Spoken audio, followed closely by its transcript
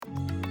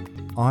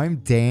I'm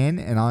Dan,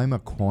 and I'm a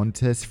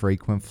Qantas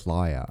frequent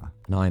flyer.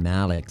 And I'm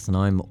Alex, and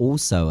I'm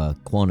also a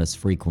Qantas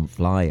frequent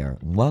flyer.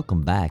 And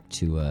welcome back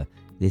to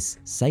this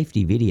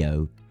safety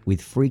video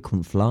with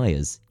frequent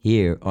flyers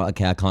here. Oh,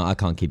 okay, I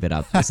can't keep it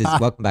up. This is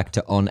welcome back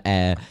to On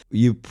Air.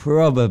 You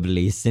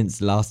probably since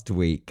last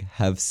week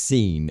have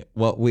seen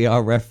what we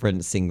are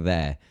referencing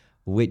there,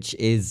 which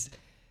is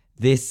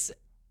this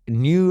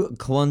new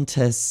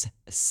Qantas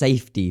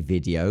safety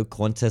video,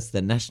 Qantas,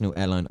 the national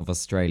airline of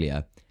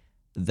Australia,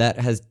 that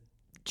has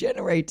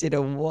generated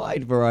a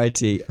wide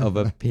variety of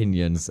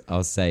opinions,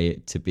 I'll say,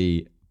 to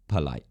be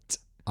polite.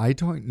 I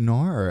don't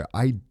know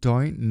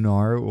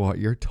what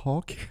you're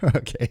talking about.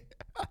 Okay.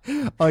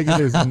 I get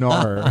this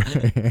nor.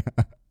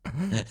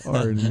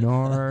 Or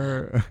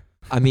nor.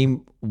 I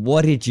mean,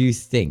 what did you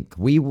think?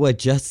 We were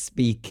just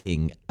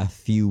speaking a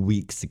few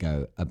weeks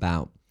ago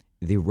about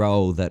the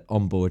role that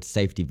onboard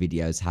safety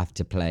videos have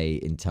to play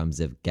in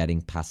terms of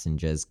getting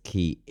passengers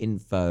key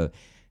info,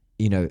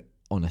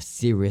 on a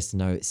serious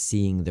note,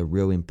 seeing the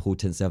real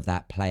importance of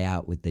that play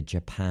out with the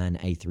Japan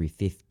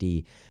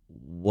A350.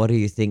 What do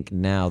you think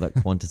now that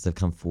Qantas have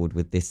come forward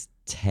with this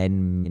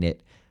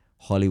 10-minute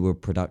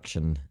Hollywood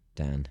production,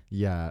 Dan?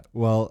 Yeah,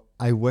 well,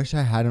 I wish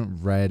I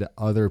hadn't read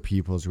other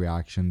people's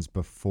reactions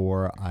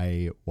before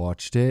I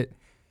watched it,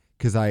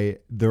 because I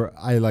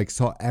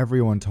saw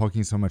everyone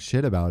talking so much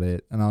shit about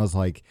it, and I was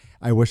like,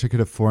 I wish I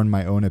could have formed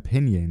my own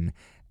opinion.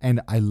 And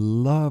I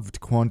loved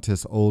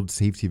Qantas' old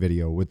safety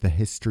video with the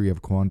history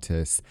of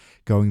Qantas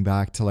going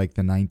back to like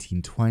the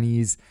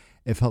 1920s.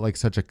 It felt like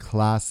such a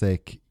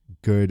classic,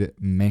 good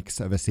mix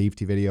of a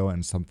safety video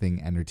and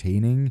something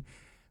entertaining.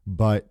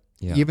 But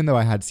even though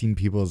I had seen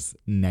people's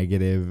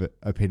negative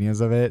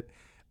opinions of it,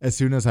 as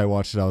soon as I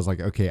watched it, I was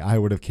like, okay, I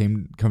would have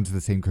come to the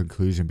same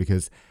conclusion,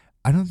 because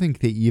I don't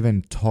think they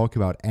even talk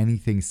about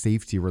anything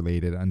safety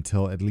related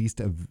until at least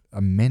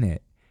a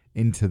minute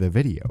into the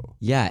video.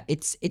 Yeah,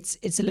 it's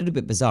a little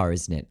bit bizarre,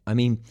 isn't it? I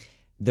mean,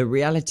 the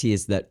reality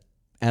is that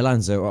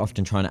airlines are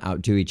often trying to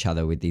outdo each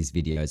other with these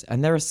videos,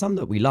 and there are some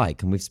that we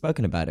like, and we've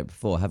spoken about it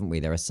before, haven't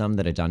we? There are some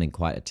that are done in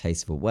quite a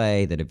tasteful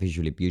way, that are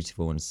visually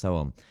beautiful and so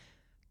on.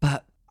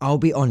 But I'll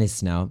be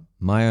honest now,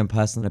 my own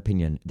personal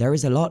opinion, there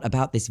is a lot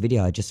about this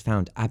video I just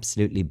found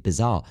absolutely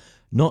bizarre,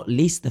 not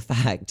least the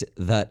fact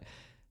that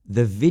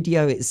the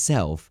video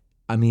itself,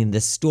 I mean, the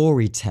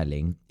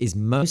storytelling is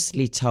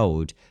mostly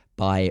told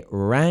by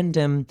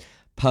random,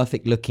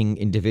 perfect-looking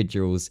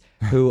individuals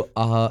who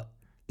are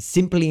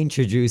simply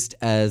introduced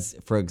as,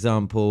 for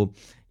example,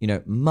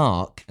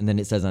 Mark, and then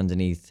it says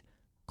underneath,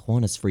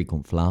 Qantas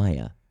frequent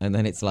flyer. And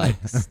then it's like,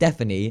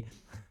 Stephanie,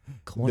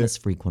 Qantas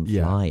frequent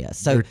flyer.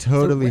 So they're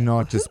totally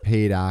not just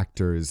paid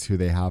actors who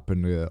they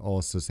happen to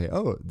also say,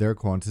 oh, they're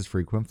Qantas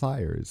frequent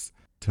flyers.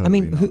 Totally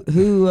I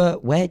mean,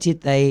 where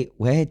did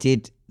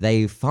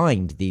they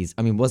find these?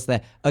 I mean, was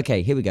there,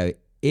 okay, here we go.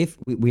 If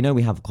we know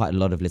we have quite a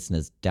lot of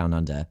listeners down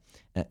under,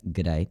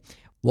 good day.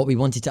 What we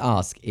wanted to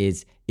ask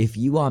is, if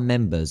you are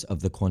members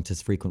of the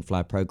Qantas Frequent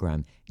Flyer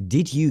program,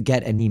 did you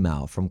get an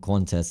email from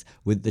Qantas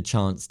with the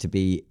chance to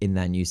be in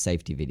their new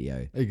safety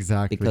video?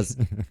 Exactly. Because,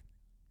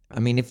 I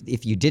mean,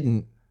 if you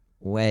didn't,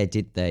 where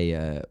did they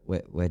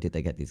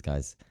get these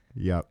guys?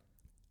 Yep,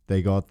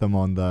 they got them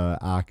on the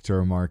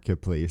actor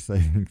marketplace. I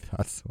think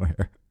that's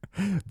where.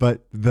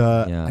 But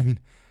I mean,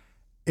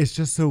 it's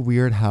just so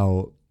weird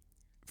how,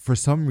 for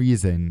some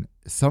reason,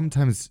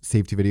 sometimes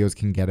safety videos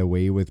can get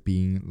away with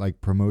being like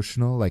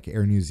promotional, like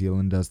Air New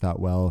Zealand does that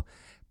well.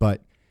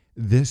 But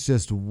this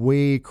just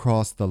way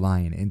crossed the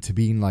line into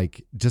being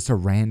like just a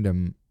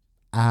random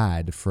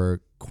ad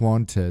for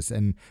Qantas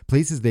and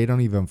places they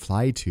don't even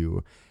fly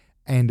to.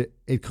 And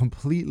it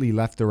completely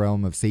left the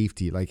realm of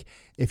safety. Like,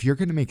 if you're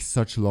going to make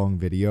such a long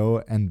video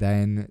and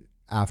then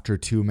after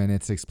 2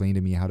 minutes explain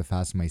to me how to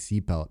fasten my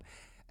seatbelt,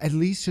 at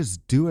least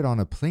just do it on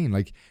a plane.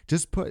 Like,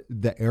 just put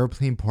the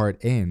airplane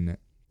part in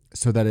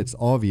so that it's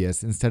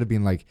obvious, instead of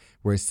being like,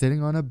 we're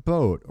sitting on a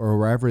boat or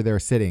wherever they're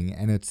sitting,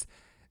 and it's,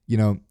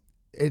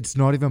 it's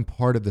not even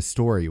part of the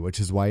story, which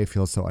is why it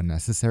feels so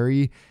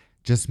unnecessary.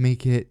 Just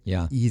make it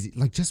easy.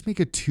 Like, just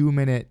make a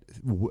 2-minute,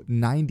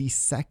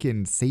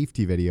 90-second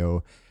safety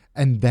video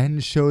and then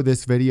show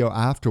this video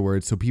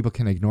afterwards so people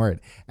can ignore it.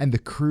 And the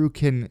crew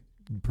can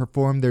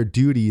perform their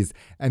duties,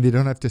 and they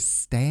don't have to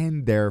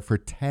stand there for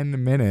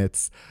 10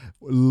 minutes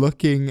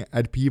looking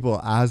at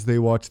people as they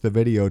watch the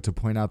video to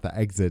point out the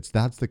exits.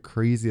 That's the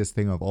craziest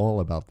thing of all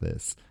about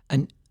this.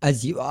 And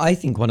I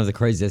think one of the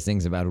craziest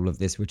things about all of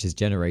this, which has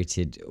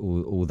generated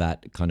all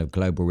that kind of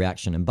global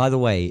reaction. And by the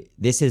way,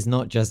 this is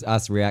not just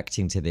us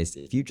reacting to this.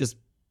 If you just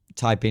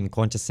type in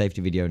Qantas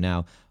safety video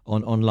now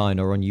online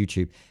or on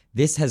YouTube,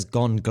 this has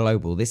gone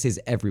global. This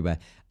is everywhere.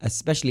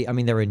 Especially, I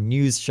mean, there are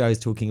news shows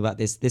talking about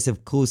this. This,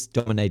 of course,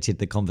 dominated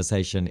the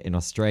conversation in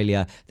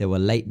Australia. There were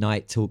late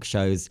night talk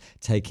shows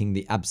taking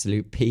the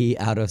absolute pee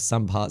out of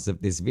some parts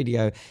of this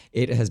video.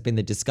 It has been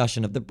the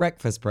discussion of the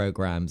breakfast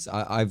programs.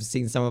 I've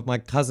seen some of my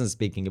cousins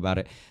speaking about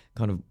it,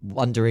 kind of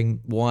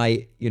wondering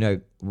why,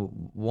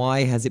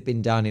 why has it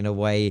been done in a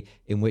way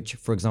in which,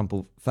 for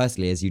example,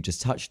 firstly, as you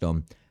just touched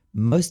on,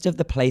 most of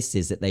the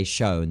places that they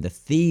show, and the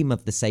theme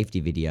of the safety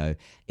video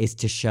is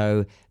to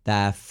show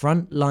their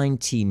frontline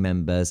team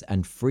members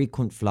and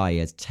frequent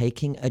flyers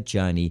taking a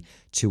journey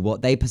to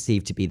what they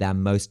perceive to be their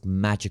most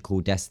magical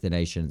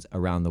destinations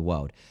around the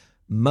world.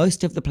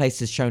 Most of the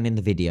places shown in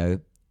the video,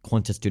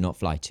 Qantas do not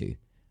fly to.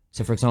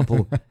 So, for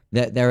example,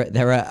 there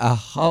are a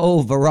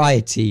whole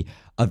variety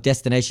of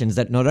destinations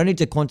that not only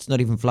do Qantas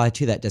not even fly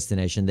to that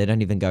destination, they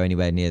don't even go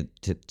anywhere near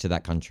to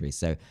that country.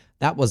 So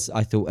that was,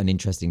 I thought, an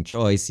interesting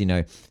choice. You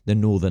know, the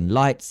Northern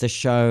Lights are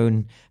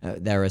shown.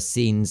 There are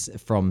scenes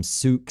from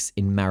souks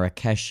in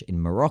Marrakesh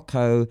in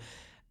Morocco.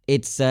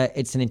 It's an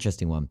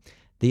interesting one.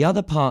 The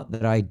other part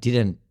that I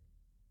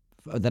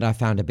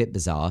found a bit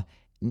bizarre,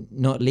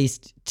 not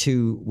least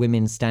two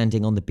women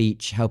standing on the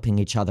beach helping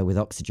each other with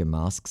oxygen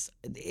masks.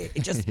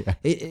 It just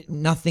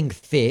nothing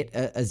fit,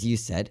 as you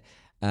said,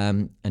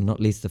 and not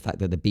least the fact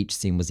that the beach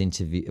scene was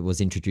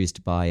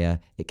introduced by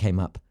it came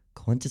up,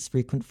 Qantas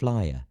frequent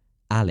flyer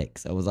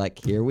Alex. I was like,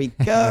 here we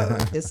go.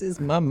 This is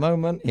my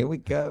moment. Here we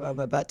go. I'm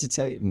about to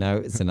tell you. No,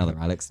 it's another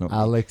Alex. Not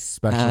Alex's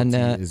specialty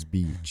is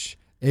beach.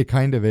 It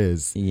kind of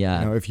is.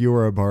 Yeah. You know, if you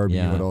were a Barbie,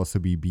 you would also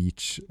be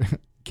beach.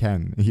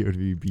 Ken, you would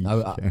be beach.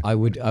 I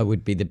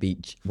would be the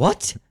beach.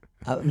 What?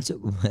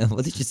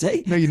 What did you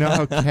say? No, you know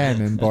how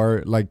Ken and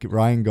like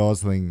Ryan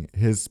Gosling,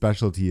 his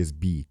specialty is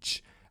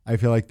beach. I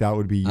feel like that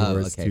would be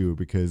yours too,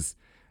 because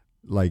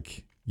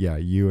like, yeah,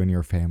 you and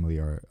your family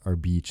are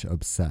beach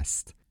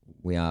obsessed.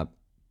 We are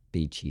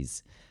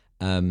beachies.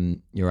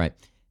 You're right.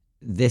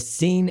 This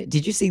scene,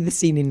 did you see the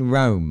scene in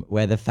Rome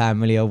where the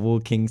family are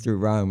walking through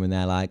Rome and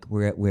they're like,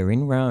 we're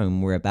in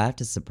Rome, we're about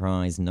to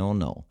surprise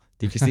Nono.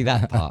 Did you see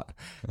that part?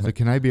 So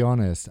can I be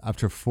honest?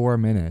 After 4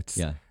 minutes,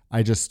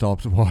 I just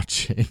stopped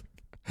watching.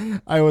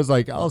 I was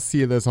like, I'll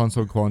see this on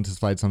some Qantas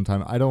flight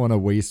sometime. I don't want to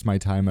waste my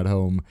time at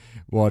home.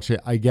 Watch it.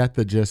 I get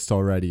the gist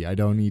already. I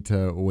don't need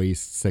to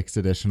waste 6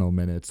 additional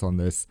minutes on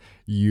this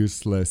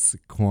useless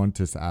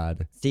Qantas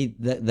ad. See,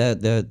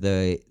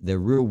 the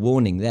real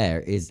warning there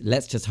is,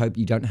 let's just hope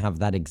you don't have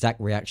that exact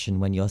reaction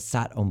when you're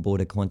sat on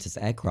board a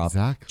Qantas aircraft,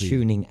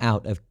 tuning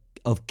out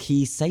of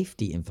key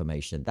safety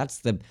information. That's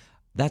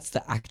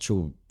the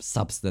actual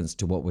substance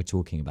to what we're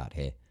talking about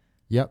here.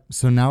 Yep.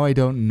 So now I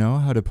don't know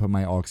how to put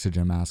my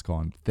oxygen mask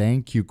on.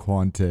 Thank you,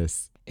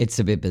 Qantas. It's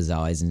a bit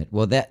bizarre, isn't it?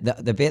 Well,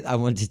 the bit I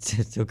wanted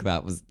to talk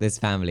about was this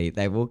family.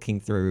 They're walking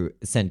through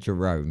central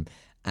Rome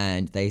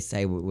and they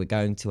say, we're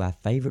going to our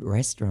favorite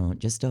restaurant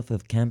just off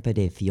of Campo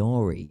de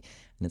Fiori.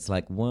 And it's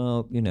like,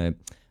 well, you know,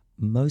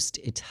 most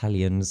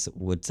Italians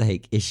would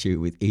take issue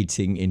with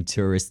eating in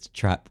tourist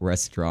trap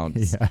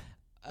restaurants. Yeah.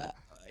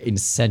 In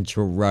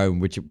central Rome,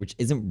 which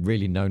isn't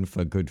really known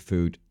for good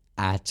food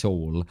at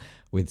all,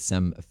 with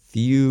some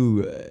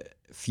few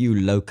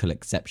local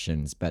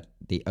exceptions, but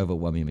the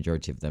overwhelming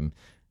majority of them,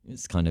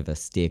 it's kind of a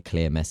steer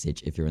clear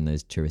message if you're in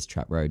those tourist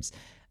trap roads.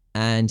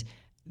 And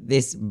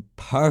this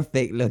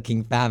perfect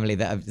looking family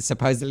that have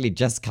supposedly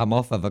just come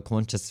off of a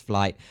Qantas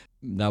flight,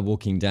 they're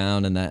walking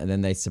down and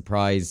then they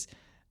surprise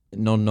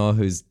Nonno,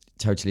 who's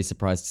totally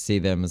surprised to see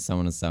them, and so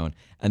on and so on.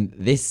 And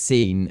this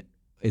scene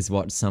is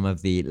what some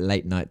of the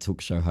late night talk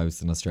show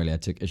hosts in Australia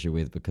took issue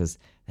with, because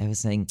they were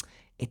saying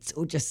it's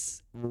all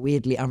just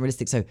weirdly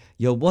unrealistic. So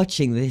you're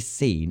watching this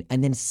scene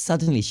and then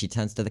suddenly she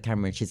turns to the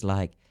camera and she's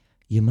like,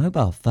 your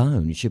mobile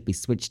phone should be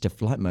switched to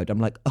flight mode. I'm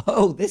like,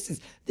 oh, this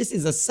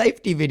is a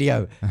safety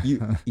video.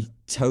 You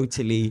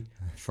totally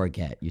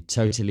forget. You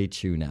totally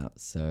tune out.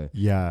 So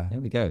yeah,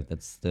 there we go.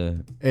 That's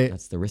the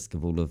risk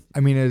of all of. I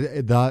mean,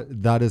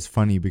 that is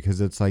funny,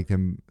 because it's like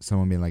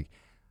someone being like,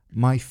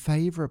 my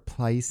favorite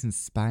place in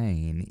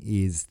Spain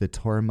is the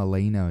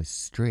Torremolino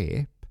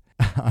Strip.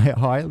 I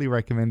highly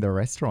recommend the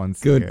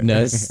restaurants.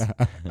 Goodness.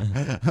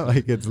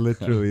 Like, it's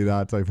literally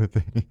that type of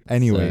thing.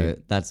 Anyway.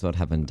 So that's what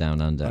happened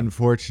down under.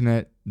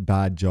 Unfortunate,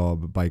 bad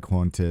job by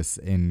Qantas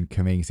in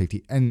conveying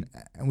safety. And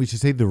we should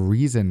say the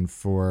reason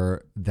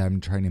for them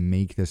trying to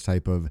make this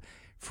type of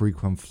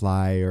frequent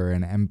flyer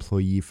and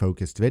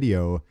employee-focused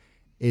video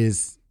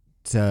is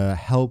to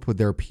help with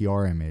their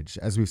PR image.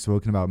 As we've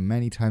spoken about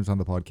many times on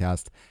the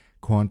podcast,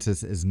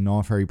 Qantas is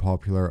not very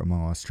popular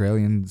among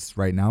Australians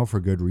right now for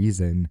good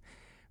reason.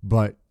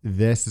 But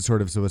this is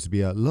sort of supposed to be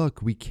a,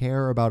 look, we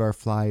care about our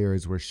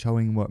flyers, we're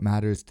showing what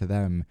matters to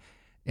them,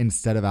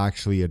 instead of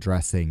actually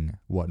addressing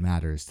what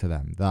matters to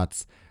them.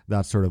 That's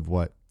sort of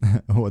what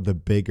the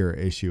bigger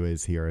issue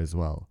is here as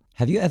well.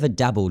 Have you ever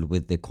dabbled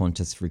with the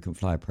Qantas frequent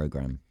flyer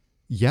program?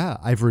 Yeah,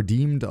 I've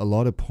redeemed a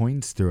lot of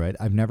points through it.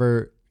 I've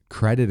never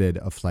credited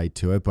a flight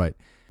to it, but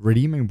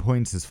redeeming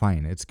points is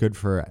fine. It's good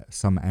for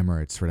some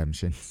Emirates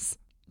redemptions.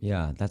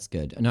 Yeah, that's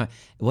good. And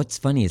what's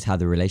funny is how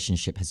the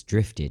relationship has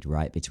drifted,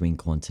 right, between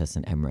Qantas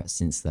and Emirates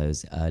since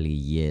those early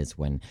years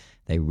when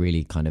they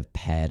really kind of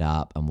paired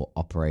up and were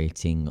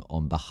operating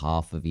on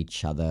behalf of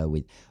each other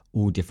with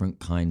all different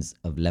kinds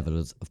of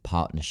levels of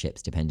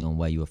partnerships depending on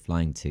where you were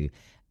flying to.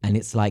 And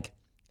it's like,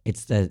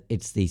 it's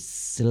the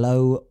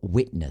slow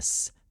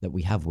witness that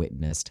we have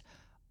witnessed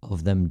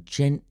of them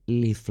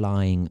gently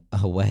flying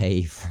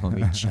away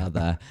from each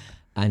other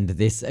And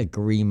this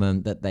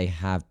agreement that they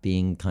have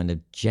being kind of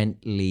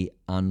gently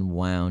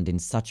unwound in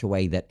such a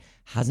way that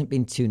hasn't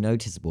been too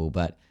noticeable.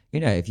 But,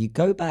 if you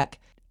go back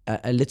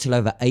a little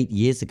over 8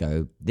 years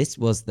ago, this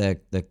was the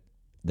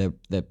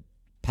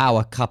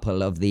power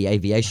couple of the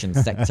aviation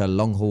sector,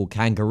 long haul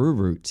kangaroo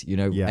route,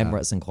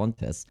 Emirates and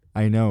Qantas.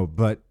 I know,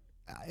 but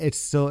it's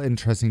still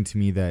interesting to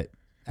me that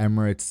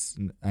Emirates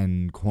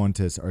and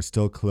Qantas are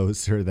still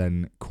closer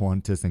than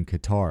Qantas and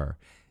Qatar,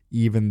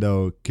 even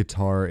though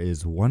Qatar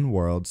is one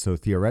world, so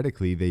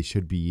theoretically they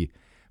should be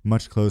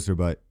much closer.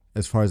 But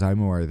as far as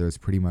I'm aware, there's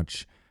pretty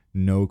much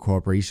no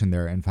cooperation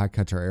there. In fact,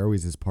 Qatar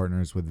Airways is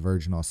partners with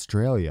Virgin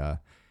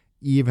Australia,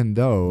 even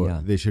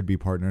though they should be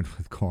partnered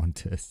with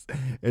Qantas.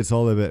 It's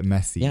all a bit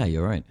messy. Yeah,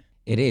 you're right.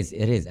 It is.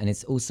 And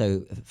it's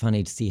also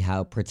funny to see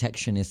how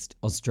protectionist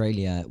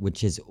Australia,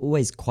 which is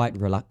always quite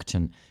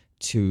reluctant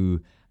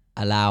to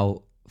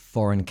allow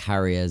foreign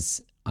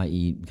carriers,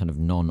 i.e. kind of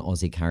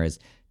non-Aussie carriers,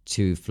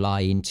 to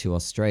fly into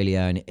Australia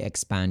and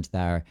expand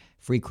their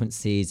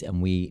frequencies.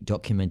 And we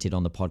documented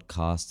on the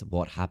podcast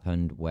what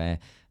happened where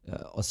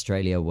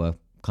Australia were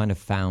kind of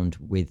found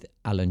with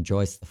Alan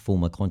Joyce, the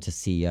former Qantas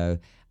CEO,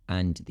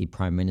 and the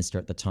Prime Minister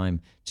at the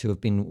time, to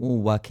have been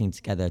all working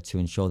together to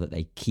ensure that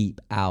they keep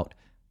out,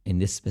 in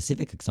this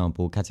specific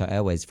example, Qatar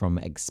Airways from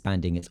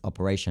expanding its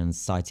operations,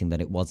 citing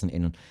that it wasn't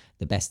in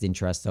the best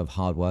interest of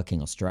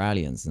hardworking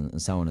Australians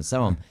and so on and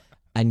so on.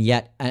 And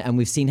yet, and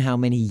we've seen how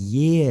many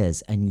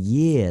years and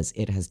years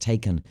it has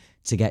taken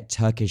to get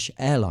Turkish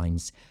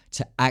Airlines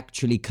to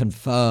actually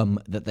confirm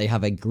that they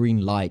have a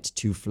green light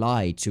to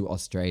fly to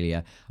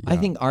Australia. Yeah. I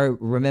think I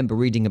remember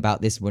reading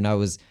about this when I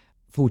was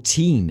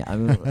 14. I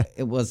mean,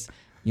 it was,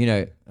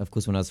 of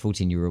course, when I was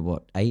 14, you were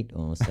what, 8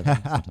 or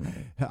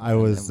 7? I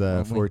was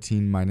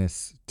 14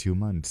 minus 2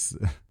 months.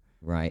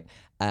 Right.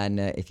 And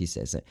if you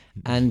say so.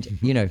 And,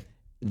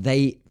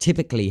 they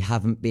typically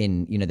haven't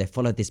been, they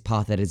followed this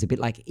path that is a bit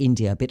like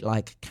India, a bit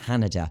like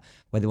Canada,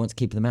 where they want to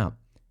keep them out.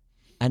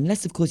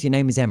 Unless, of course, your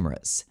name is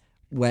Emirates,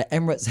 where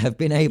Emirates have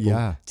been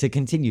able to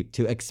continue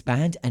to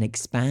expand and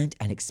expand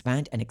and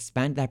expand and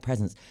expand their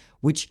presence,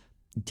 which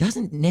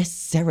doesn't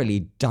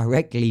necessarily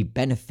directly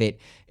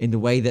benefit in the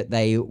way that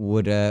they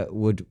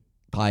would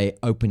by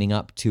opening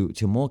up to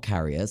more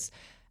carriers.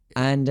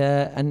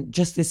 And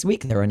just this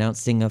week, they're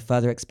announcing a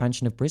further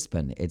expansion of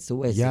Brisbane. It's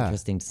always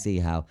interesting to see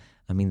how,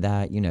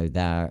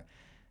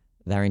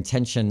 their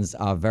intentions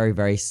are very,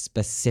 very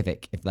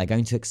specific. If they're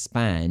going to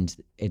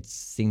expand, it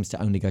seems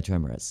to only go to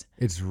Emirates.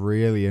 It's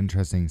really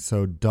interesting.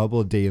 So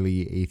double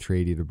daily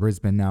A380 to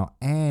Brisbane now,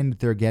 and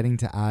they're getting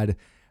to add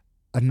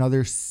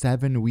another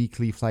 7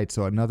 weekly flights,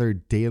 so another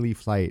daily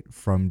flight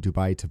from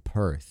Dubai to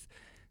Perth.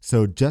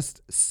 So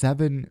just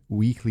 7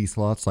 weekly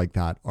slots like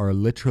that are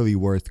literally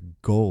worth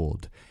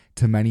gold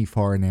to many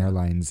foreign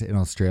airlines in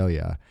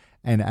Australia.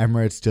 And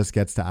Emirates just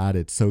gets to add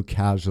it so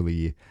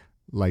casually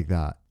like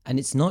that. And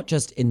it's not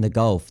just in the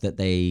Gulf that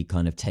they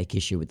kind of take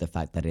issue with the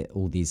fact that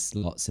all these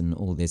slots and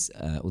all these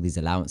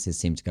allowances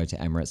seem to go to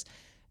Emirates.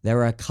 There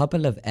are a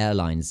couple of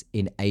airlines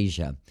in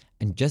Asia.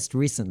 And just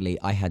recently,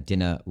 I had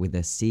dinner with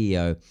a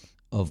CEO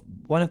of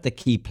one of the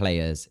key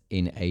players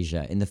in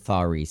Asia, in the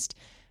Far East.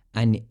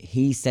 And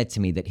he said to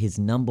me that his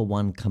number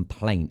one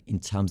complaint in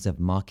terms of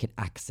market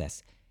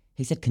access,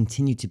 he said,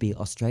 continued to be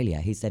Australia.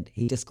 He said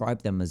he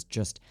described them as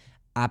just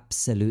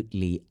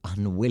absolutely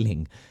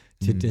unwilling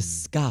to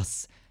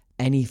discuss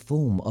any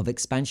form of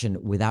expansion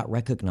without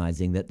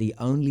recognizing that the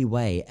only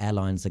way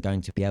airlines are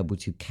going to be able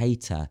to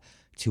cater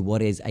to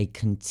what is a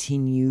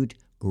continued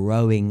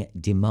growing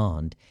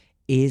demand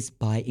is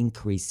by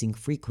increasing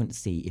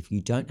frequency. If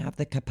you don't have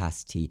the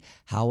capacity,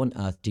 how on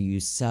earth do you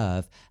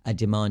serve a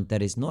demand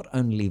that is not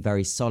only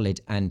very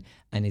solid and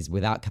is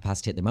without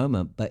capacity at the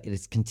moment, but it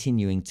is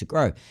continuing to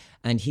grow?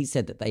 And he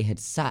said that they had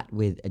sat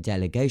with a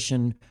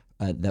delegation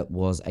that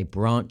was a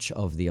branch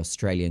of the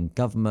Australian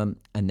government,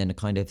 and then a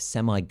kind of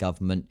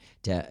semi-government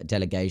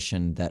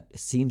delegation that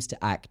seems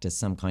to act as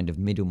some kind of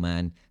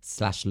middleman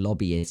 /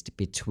 lobbyist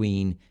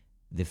between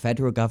the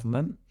federal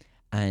government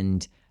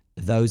and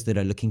those that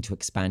are looking to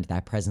expand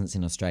their presence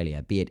in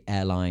Australia, be it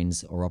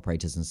airlines or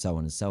operators and so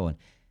on and so on.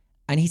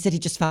 And he said he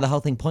just found the whole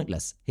thing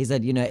pointless. He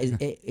said,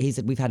 he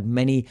said, we've had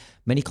many,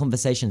 many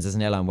conversations as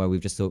an airline where we've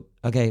just thought,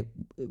 okay,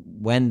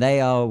 when they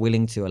are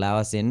willing to allow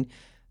us in,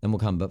 then we'll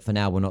come. But for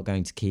now, we're not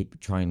going to keep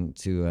trying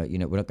to,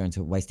 we're not going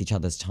to waste each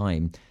other's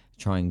time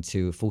trying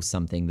to force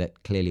something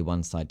that clearly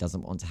one side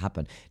doesn't want to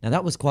happen. Now,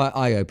 that was quite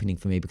eye-opening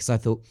for me because I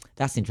thought,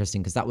 that's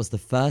interesting, because that was the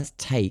first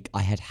take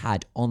I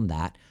had on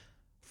that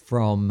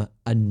from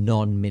a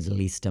non-Middle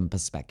Eastern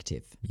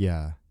perspective.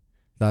 Yeah,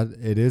 that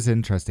it is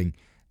interesting.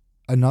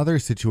 Another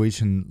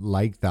situation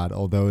like that,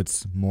 although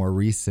it's more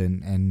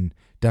recent and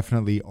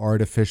definitely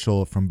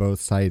artificial from both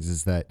sides,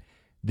 is that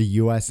the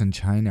US and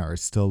China are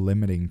still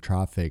limiting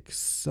traffic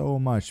so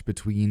much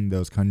between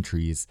those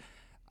countries.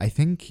 I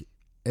think,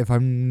 if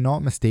I'm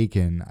not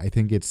mistaken, I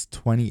think it's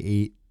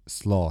 28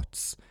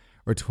 slots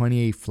or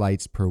 28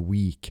 flights per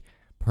week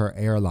per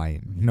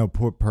airline,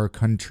 per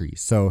country.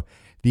 So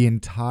the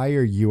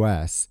entire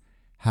US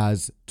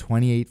has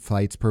 28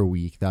 flights per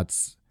week.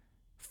 That's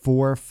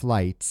 4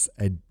 flights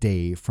a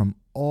day from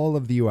all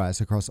of the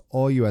US, across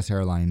all US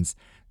airlines,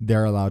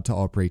 they're allowed to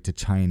operate to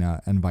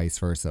China and vice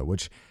versa,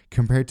 which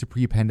compared to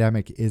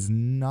pre-pandemic is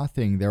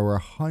nothing. There were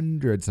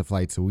hundreds of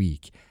flights a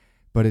week,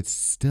 but it's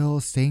still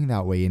staying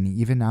that way. And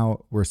even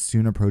now, we're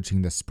soon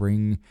approaching the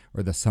spring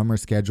or the summer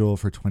schedule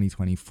for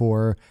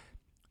 2024.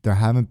 There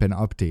haven't been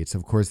updates.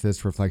 Of course,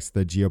 this reflects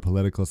the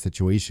geopolitical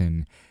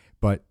situation,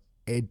 but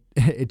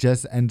it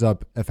just ends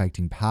up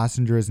affecting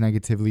passengers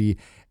negatively.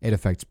 It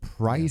affects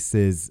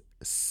prices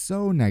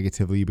so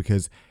negatively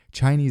because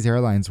Chinese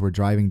airlines were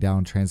driving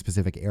down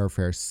trans-Pacific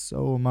airfare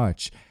so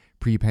much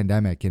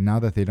pre-pandemic, and now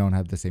that they don't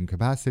have the same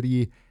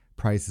capacity,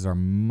 prices are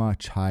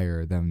much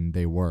higher than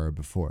they were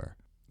before.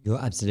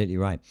 You're absolutely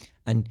right.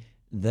 And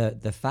the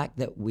fact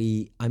that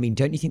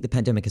don't you think the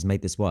pandemic has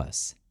made this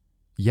worse?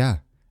 Yeah.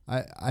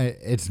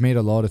 It's made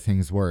a lot of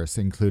things worse,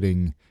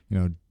 including,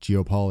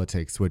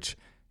 geopolitics, which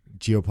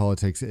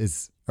geopolitics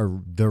is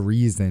the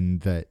reason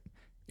that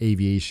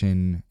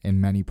aviation in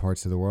many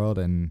parts of the world,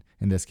 and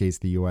in this case,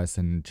 the US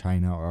and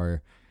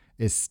China,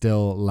 is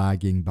still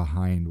lagging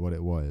behind what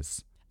it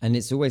was. And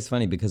it's always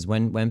funny because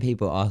when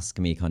people ask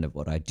me kind of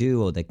what I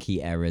do or the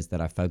key areas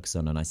that I focus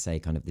on, and I say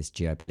kind of this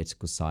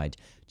geopolitical side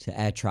to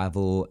air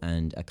travel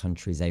and a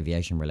country's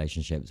aviation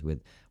relationships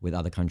with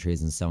other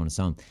countries and so on and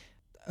so on,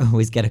 I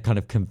always get a kind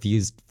of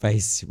confused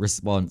face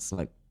response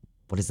like,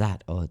 what is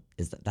that? Or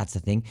that's a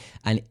thing?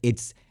 And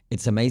it's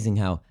amazing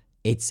how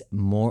it's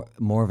more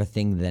of a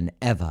thing than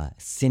ever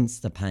since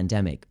the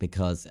pandemic,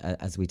 because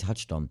as we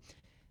touched on,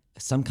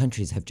 some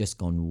countries have just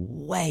gone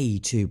way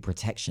too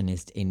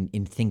protectionist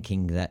in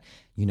thinking that,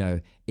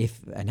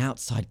 if an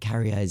outside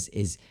carrier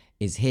is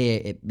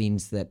here, it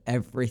means that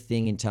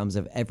everything in terms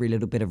of every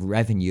little bit of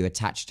revenue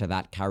attached to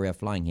that carrier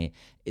flying here,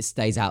 it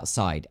stays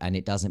outside and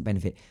it doesn't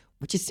benefit,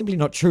 which is simply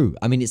not true.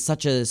 I mean, it's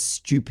such a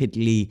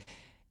stupidly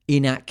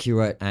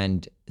inaccurate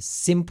and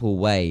simple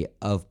way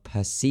of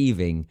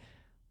perceiving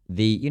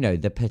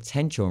the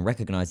potential and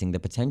recognizing the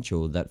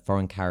potential that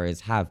foreign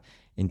carriers have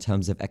in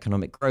terms of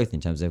economic growth, in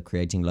terms of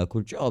creating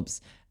local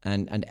jobs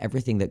and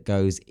everything that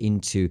goes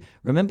into.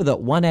 Remember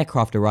that one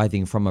aircraft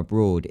arriving from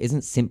abroad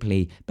isn't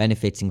simply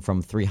benefiting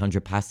from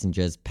 300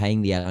 passengers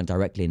paying the airline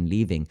directly and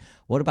leaving.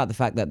 What about the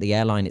fact that the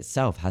airline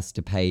itself has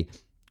to pay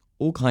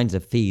all kinds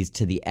of fees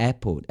to the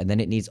airport, and then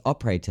it needs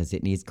operators,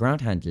 it needs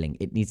ground handling,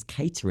 it needs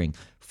catering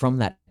from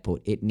that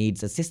airport, it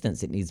needs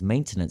assistance, it needs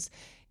maintenance,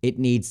 it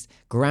needs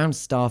ground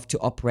staff to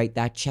operate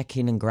that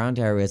check-in and ground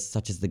areas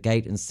such as the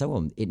gate and so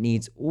on. It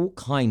needs all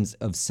kinds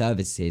of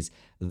services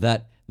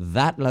that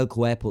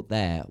local airport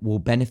there will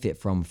benefit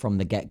from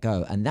the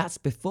get-go. And that's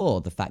before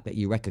the fact that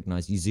you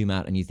recognize, you zoom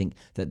out and you think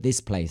that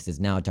this place is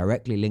now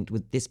directly linked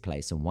with this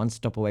place and one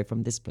stop away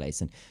from this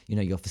place. And,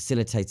 you're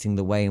facilitating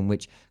the way in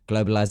which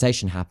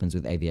globalization happens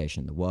with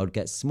aviation. The world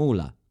gets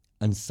smaller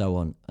and so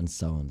on and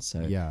so on.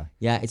 So yeah,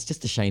 it's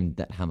just a shame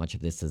that how much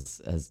of this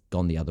has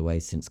gone the other way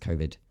since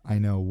COVID. I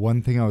know.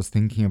 One thing I was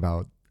thinking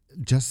about,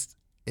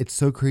 it's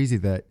so crazy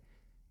that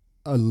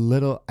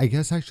I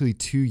guess actually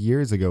 2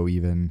 years ago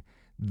even,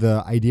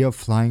 the idea of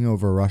flying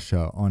over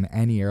Russia on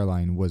any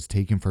airline was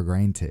taken for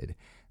granted.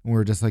 And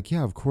we're just like,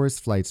 yeah, of course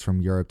flights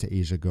from Europe to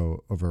Asia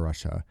go over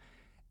Russia.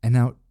 And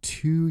now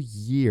 2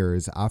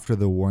 years after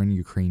the war in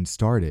Ukraine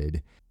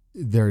started,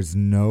 there's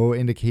no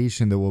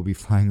indication that we'll be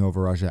flying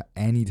over Russia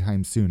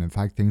anytime soon. In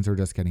fact, things are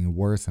just getting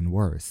worse and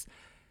worse.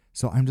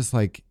 So I'm just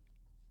like,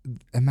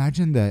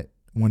 imagine that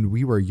when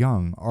we were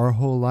young, our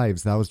whole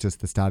lives, that was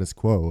just the status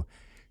quo.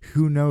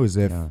 Who knows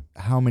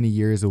how many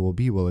years it will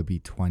be? Will it be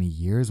 20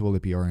 years? Will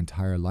it be our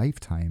entire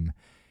lifetime?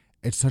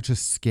 It's such a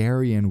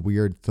scary and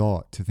weird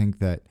thought to think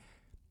that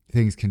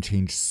things can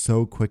change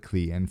so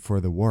quickly and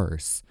for the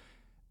worse.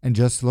 And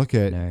just look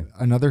at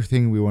another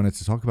thing we wanted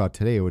to talk about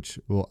today, which,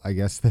 well, I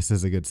guess this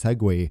is a good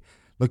segue.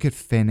 Look at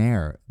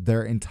Finnair.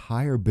 Their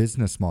entire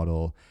business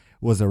model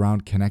was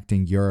around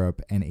connecting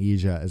Europe and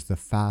Asia as the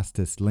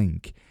fastest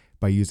link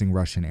by using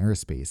Russian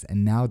airspace.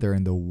 And now they're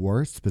in the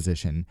worst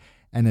position.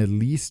 And at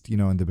least,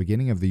 in the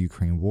beginning of the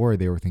Ukraine war,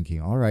 they were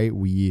thinking, all right,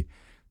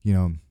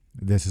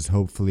 this is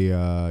hopefully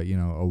a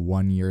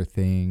 1 year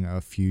thing,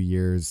 a few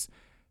years.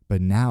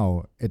 But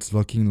now it's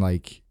looking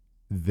like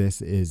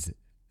this is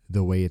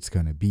the way it's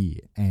going to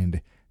be.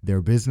 And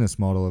their business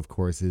model, of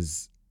course,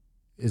 is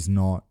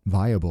not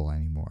viable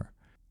anymore.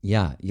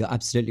 Yeah, you're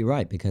absolutely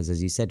right. Because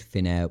as you said,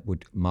 Finnair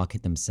would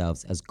market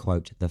themselves as,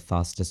 quote, the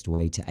fastest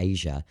way to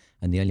Asia.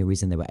 And the only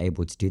reason they were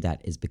able to do that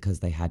is because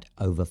they had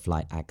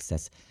overflight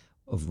access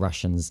of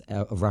Russia's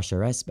airspace,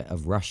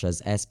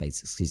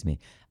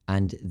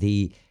 and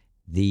the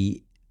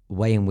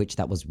way in which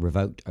that was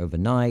revoked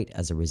overnight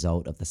as a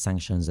result of the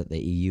sanctions that the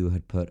EU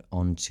had put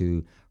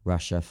onto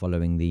Russia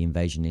following the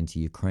invasion into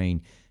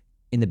Ukraine.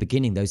 In the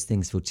beginning, those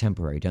things feel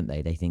temporary, don't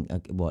they? They think,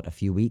 a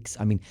few weeks?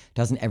 I mean,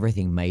 doesn't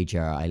everything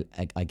major,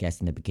 I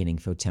guess, in the beginning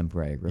feel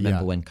temporary?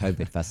 Remember when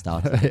COVID first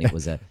started and it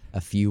was a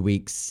few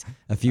weeks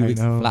to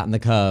flatten the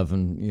curve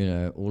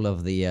and,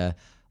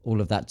 all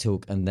of that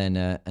talk. And then,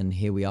 and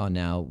here we are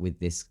now with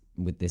this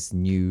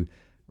new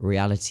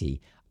reality.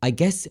 I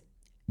guess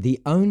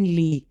the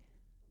only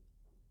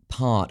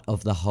part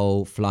of the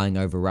whole flying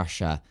over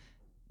Russia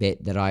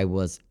bit that I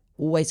was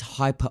always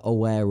hyper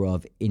aware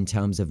of, in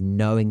terms of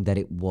knowing that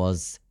it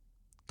was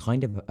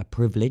kind of a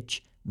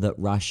privilege that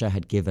Russia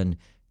had given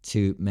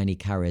to many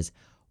carriers,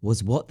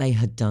 was what they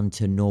had done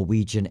to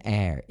Norwegian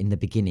Air in the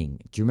beginning.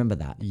 Do you remember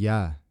that?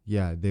 Yeah,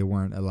 they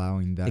weren't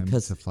allowing them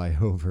to fly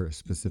over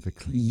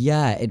specifically.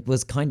 Yeah, it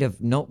was kind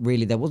of not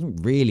really, there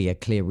wasn't really a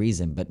clear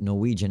reason, but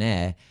Norwegian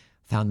Air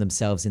found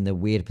themselves in the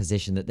weird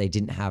position that they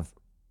didn't have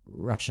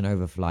Russian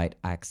overflight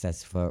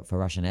access for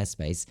Russian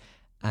airspace.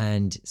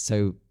 And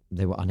so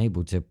they were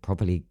unable to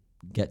properly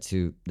get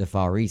to the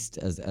Far East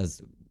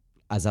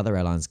as other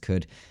airlines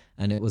could.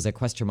 And it was a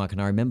question mark.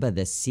 And I remember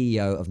the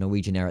CEO of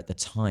Norwegian Air at the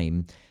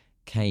time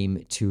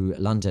came to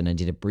London and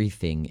did a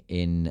briefing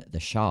in the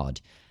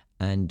Shard.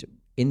 And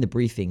in the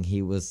briefing,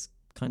 he was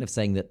kind of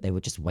saying that they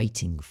were just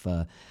waiting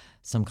for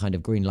some kind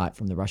of green light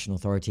from the Russian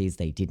authorities.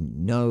 They didn't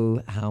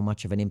know how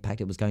much of an impact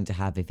it was going to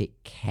have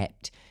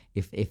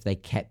if they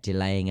kept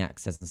delaying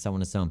access and so on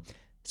and so on.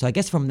 So I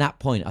guess from that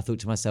point, I thought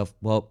to myself,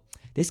 well,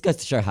 this goes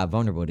to show how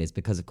vulnerable it is,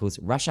 because of course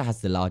Russia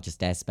has the largest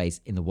airspace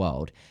in the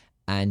world,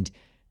 and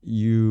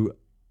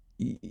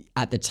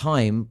at the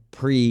time,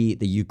 pre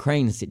the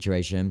Ukraine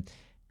situation,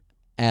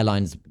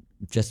 airlines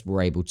just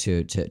were able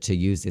to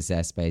use this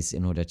airspace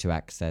in order to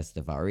access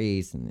the Far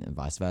East and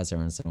vice versa,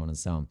 and so on and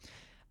so on.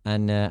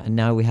 And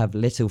now we have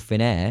little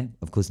Finnair,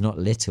 of course not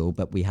little,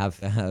 but we have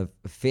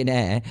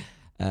Finnair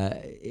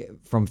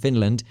from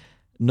Finland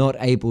not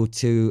able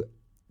to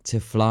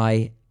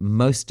fly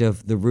most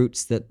of the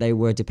routes that they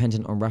were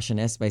dependent on Russian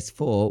airspace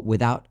for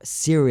without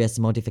serious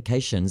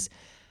modifications,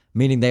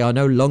 meaning they are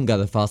no longer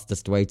the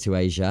fastest way to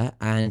Asia,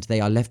 and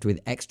they are left with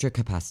extra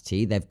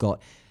capacity. They've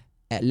got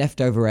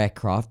leftover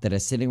aircraft that are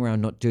sitting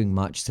around not doing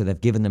much, so they've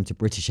given them to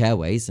British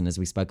Airways. And as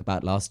we spoke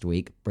about last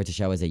week,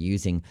 British Airways are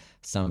using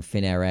some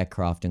Finnair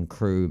aircraft and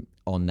crew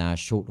on their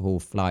short-haul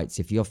flights.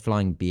 If you're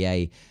flying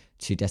BA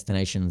to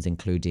destinations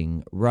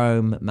including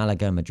Rome,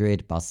 Malaga,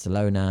 Madrid,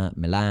 Barcelona,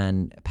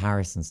 Milan,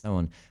 Paris, and so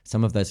on,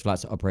 some of those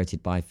flights are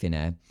operated by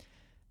Finnair.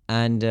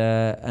 And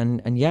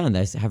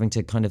they're having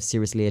to kind of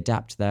seriously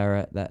adapt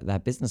their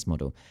business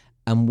model.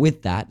 And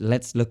with that,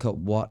 let's look at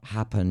what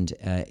happened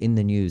in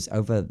the news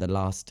over the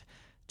last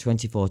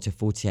 24 to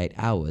 48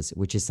 hours,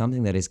 which is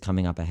something that is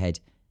coming up ahead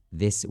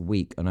this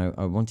week. And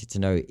I wanted to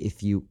know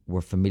if you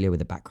were familiar with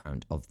the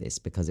background of this,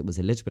 because it was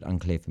a little bit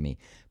unclear for me.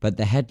 But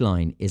the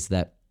headline is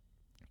that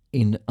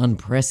in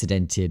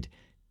unprecedented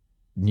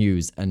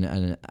news and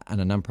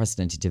an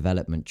unprecedented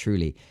development,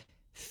 truly,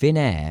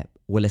 Finnair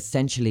will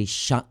essentially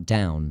shut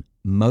down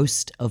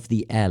most of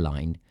the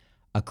airline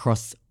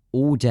across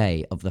all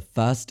day of the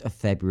 1st of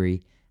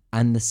February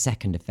and the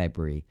 2nd of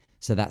February.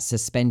 So that's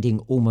suspending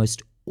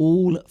almost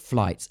all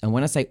flights. And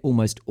when I say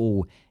almost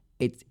all,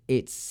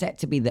 it's set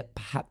to be that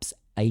perhaps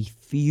a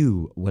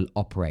few will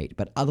operate,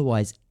 but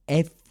otherwise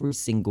every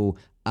single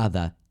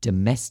other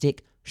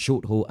domestic,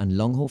 short-haul and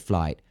long-haul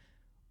flight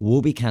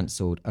will be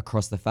cancelled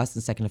across the 1st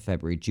and 2nd of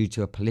February due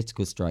to a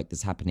political strike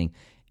that's happening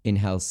in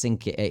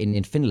Helsinki,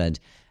 in Finland.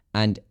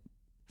 And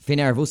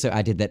Finnair have also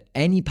added that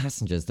any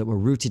passengers that were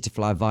routed to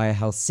fly via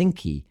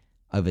Helsinki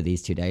over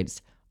these 2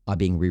 days are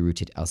being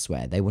rerouted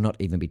elsewhere. They will not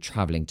even be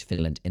traveling to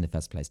Finland in the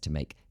first place to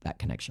make that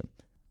connection.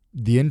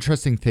 The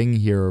interesting thing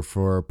here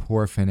for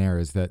poor Finnair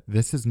is that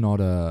this is not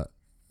a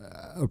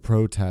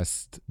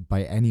protest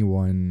by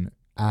anyone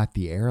at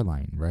the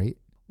airline, right?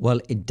 Well,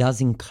 it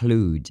does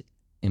include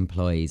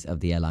employees of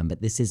the airline,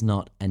 but this is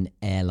not an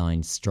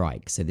airline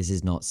strike. So this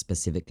is not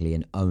specifically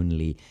and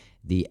only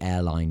the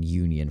airline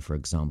union, for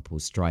example,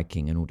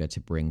 striking in order to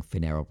bring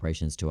Finnair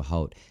operations to a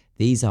halt.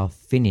 These are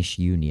Finnish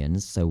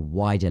unions, so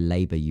wider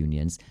labour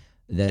unions,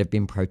 that have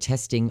been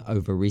protesting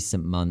over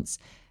recent months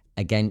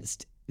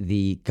against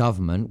the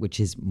government, which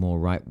is more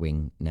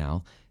right-wing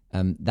now,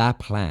 their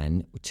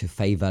plan to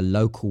favour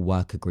local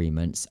work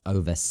agreements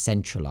over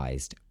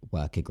centralised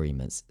work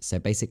agreements. So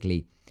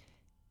basically,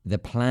 the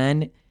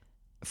plan,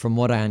 from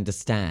what I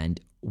understand,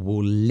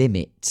 will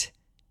limit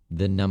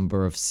the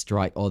number of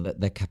strike, or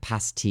the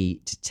capacity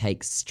to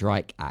take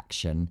strike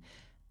action,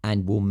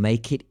 and will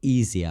make it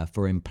easier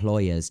for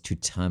employers to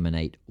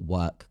terminate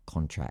work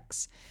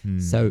contracts.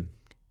 So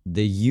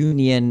the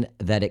union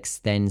that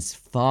extends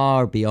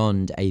far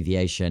beyond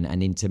aviation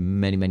and into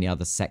many, many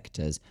other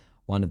sectors,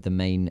 one of the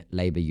main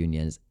labour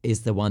unions,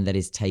 is the one that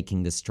is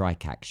taking the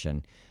strike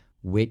action,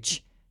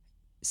 which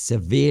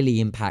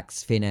severely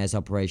impacts Finnair's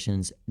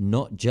operations,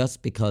 not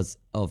just because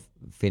of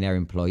Finnair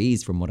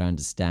employees, from what I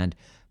understand,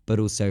 but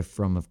also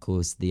from, of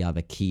course, the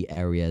other key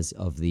areas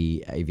of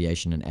the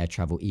aviation and air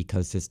travel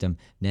ecosystem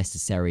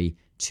necessary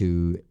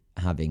to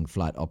having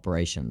flight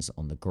operations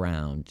on the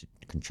ground,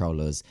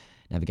 controllers,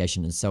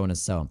 navigation, and so on and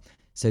so on.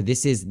 So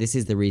this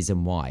is the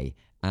reason why.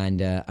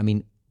 And I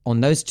mean, on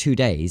those 2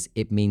 days,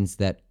 it means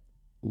that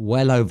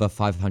well over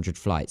 500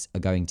 flights are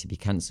going to be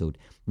cancelled.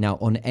 Now,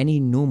 on any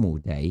normal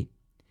day,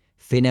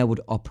 Finnair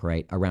would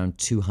operate around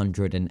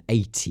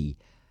 280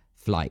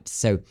 flights.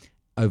 So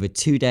Over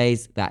 2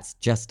 days, that's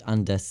just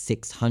under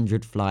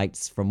 600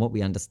 flights. From what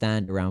we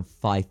understand, around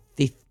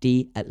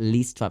 550, at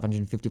least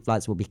 550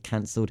 flights will be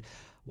cancelled.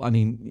 I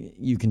mean,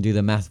 you can do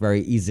the math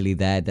very easily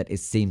there, that it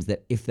seems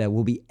that if there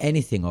will be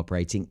anything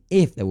operating,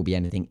 it will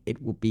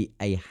be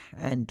a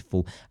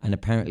handful. And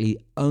apparently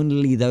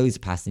only those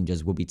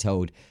passengers will be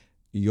told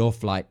your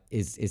flight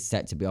is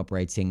set to be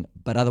operating.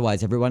 But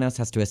otherwise, everyone else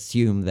has to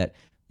assume that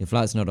your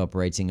flight's not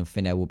operating and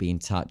Finnair will be in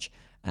touch.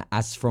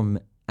 As from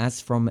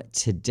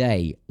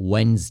today,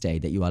 Wednesday,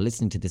 that you are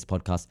listening to this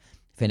podcast,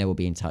 Finnair will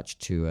be in touch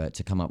to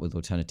come up with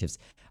alternatives.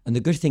 And the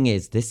good thing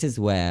is, this is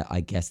where I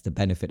guess the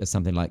benefit of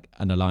something like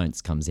an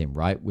alliance comes in,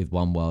 right? With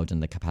oneworld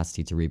and the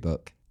capacity to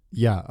rebook.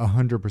 Yeah,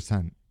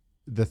 100%.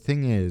 The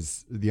thing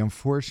is, the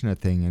unfortunate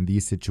thing in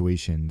these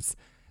situations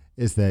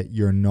is that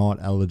you're not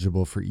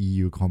eligible for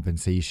EU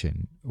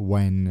compensation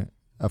when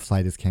a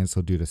flight is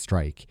cancelled due to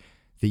strike.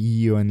 The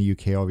EU and the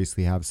UK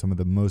obviously have some of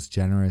the most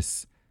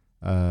generous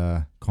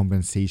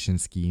compensation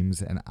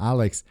schemes. And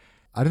Alex,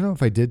 I don't know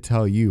if I did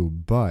tell you,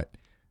 but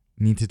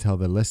need to tell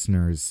the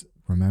listeners,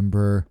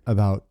 remember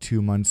about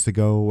 2 months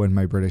ago when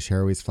my British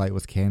Airways flight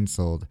was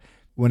cancelled?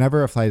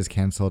 Whenever a flight is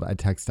cancelled, I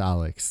text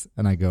Alex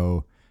and I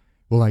go,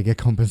 will I get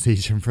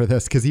compensation for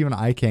this? Because even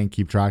I can't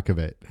keep track of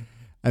it.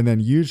 And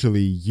then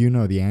usually you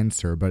know the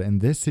answer. But in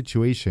this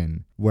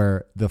situation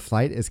where the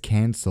flight is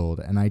cancelled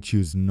and I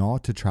choose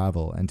not to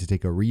travel and to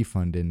take a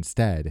refund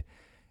instead,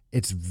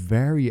 it's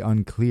very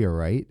unclear,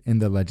 right, in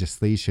the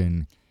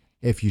legislation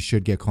if you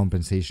should get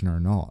compensation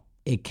or not.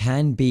 It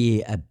can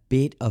be a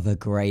bit of a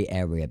grey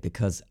area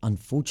because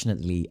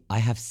unfortunately I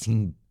have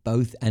seen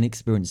both and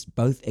experienced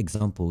both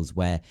examples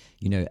where,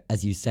 you know,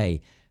 as you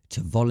say,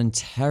 to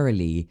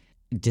voluntarily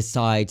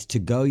decide to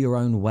go your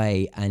own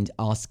way and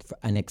ask for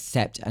and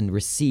accept and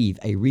receive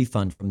a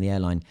refund from the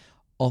airline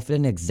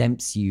often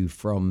exempts you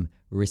from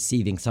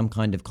receiving some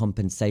kind of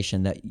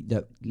compensation that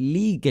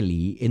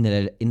legally in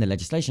the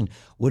legislation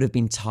would have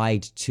been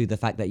tied to the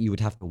fact that you would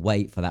have to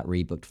wait for that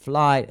rebooked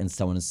flight and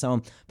so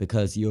on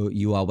because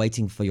you are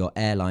waiting for your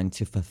airline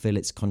to fulfill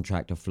its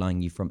contract of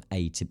flying you from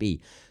A to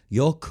B.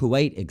 Your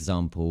Kuwait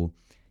example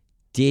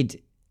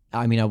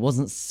I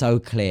wasn't so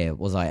clear,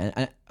 was I?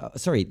 And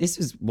sorry, this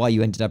is why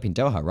you ended up in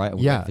Doha, right?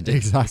 Yeah,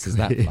 exactly. This is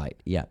that flight.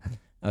 Yeah.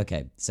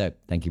 Okay. So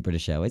thank you,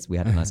 British Airways. We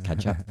had a nice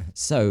catch up.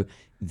 So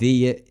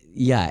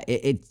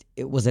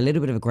it was a little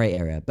bit of a grey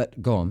area,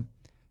 but go on.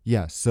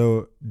 Yeah.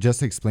 So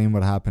just explain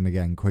what happened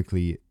again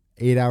quickly.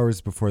 8 hours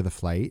before the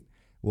flight,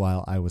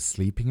 while I was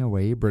sleeping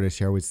away,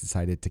 British Airways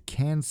decided to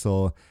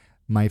cancel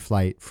my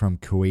flight from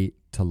Kuwait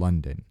to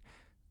London.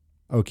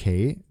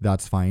 Okay,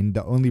 that's fine.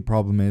 The only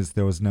problem is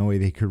there was no way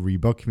they could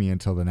rebook me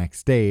until the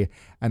next day.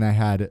 And I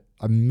had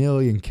a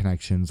million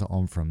connections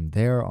on from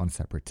there on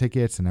separate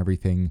tickets and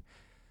everything.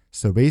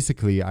 So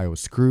basically I was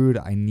screwed.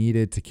 I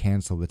needed to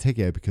cancel the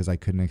ticket because I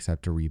couldn't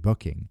accept a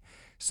rebooking.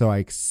 So I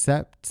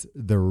accept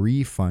the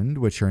refund,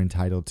 which you're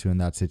entitled to in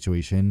that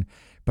situation,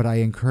 but I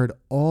incurred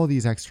all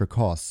these extra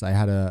costs. I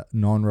had a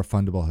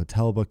non-refundable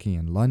hotel booking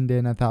in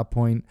London at that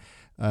point.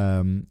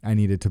 I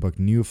needed to book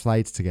new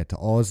flights to get to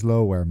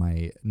Oslo, where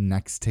my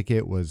next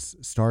ticket was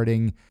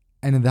starting.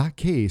 And in that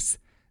case,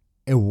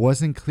 it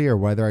wasn't clear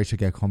whether I should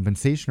get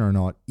compensation or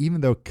not,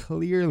 even though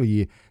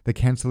clearly the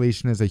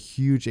cancellation is a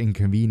huge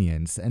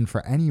inconvenience. And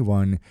for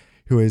anyone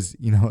who is,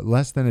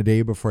 less than a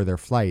day before their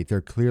flight, they're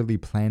clearly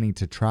planning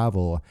to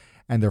travel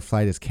and their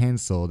flight is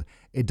canceled.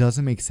 It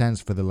doesn't make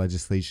sense for the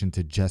legislation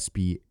to just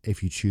be,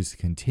 if you choose to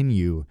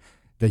continue,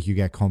 that you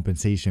get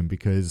compensation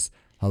because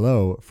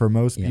for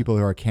most people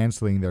who are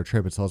canceling their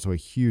trip, it's also a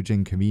huge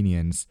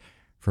inconvenience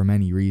for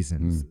many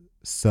reasons.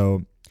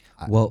 So,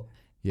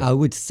 I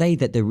would say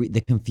that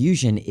the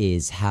confusion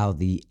is how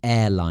the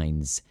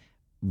airlines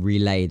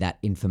relay that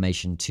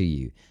information to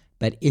you.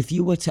 But if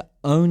you were to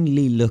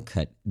only look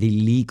at the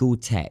legal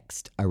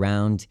text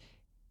around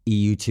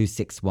EU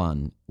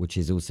 261, which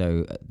is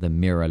also the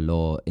mirror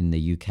law in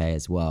the UK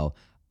as well,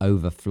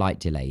 over flight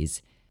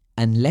delays,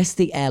 unless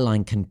the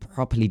airline can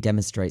properly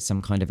demonstrate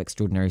some kind of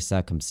extraordinary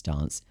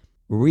circumstance,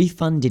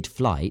 refunded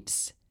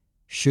flights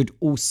should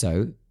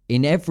also,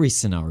 in every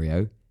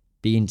scenario,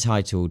 be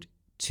entitled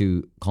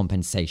to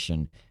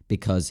compensation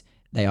because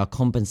they are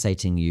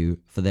compensating you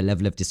for the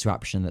level of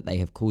disruption that they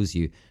have caused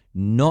you,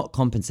 not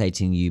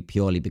compensating you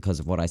purely because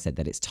of what I said,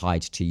 that it's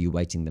tied to you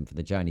waiting them for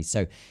the journey.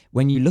 So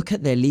when you look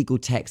at their legal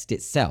text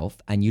itself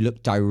and you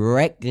look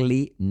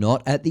directly,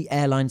 not at the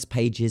airline's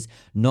pages,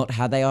 not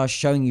how they are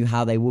showing you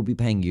how they will be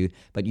paying you,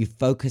 but you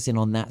focus in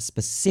on that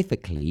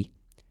specifically,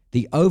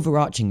 the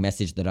overarching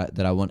message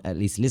that I want at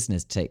least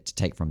listeners to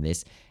take from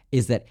this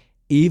is that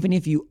even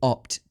if you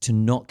opt to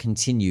not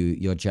continue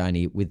your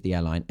journey with the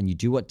airline and you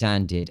do what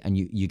Dan did and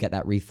you get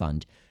that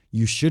refund,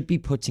 you should be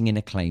putting in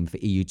a claim for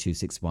EU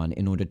 261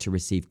 in order to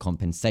receive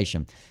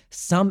compensation.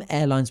 Some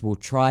airlines will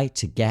try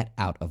to get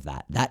out of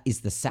that. That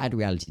is the sad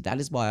reality. That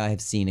is why I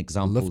have seen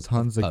examples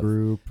Lufthansa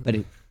Group.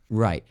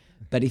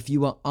 But if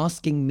you are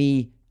asking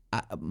me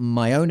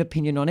my own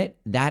opinion on it,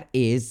 that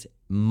is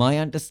my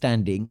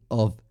understanding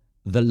of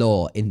the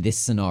law in this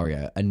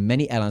scenario. And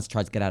many airlines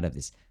try to get out of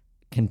this.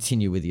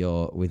 continue with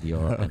your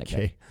anecdote.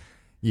 Okay.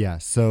 Yeah.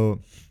 So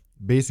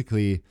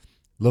basically,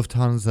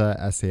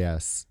 Lufthansa,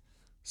 SAS,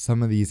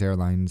 some of these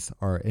airlines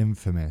are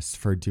infamous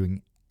for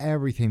doing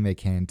everything they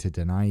can to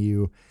deny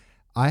you.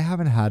 I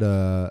haven't had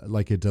a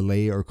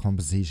delay or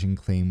compensation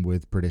claim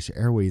with British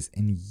Airways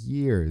in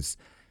years,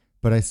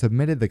 but I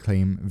submitted the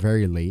claim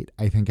very late.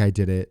 I think I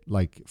did it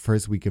like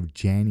first week of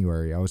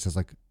January. I was just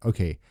like,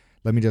 okay,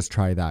 let me just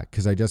try that,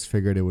 because I just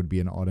figured it would be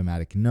an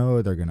automatic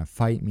no. They're going to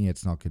fight me.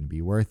 It's not going to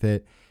be worth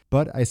it.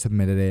 But I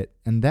submitted it.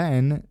 And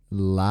then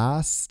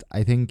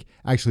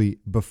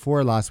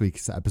before last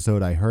week's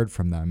episode, I heard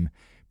from them,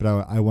 but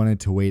I wanted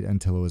to wait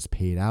until it was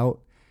paid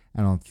out.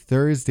 And on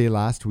Thursday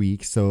last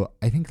week, so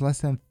I think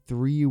less than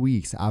 3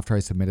 weeks after I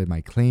submitted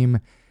my claim,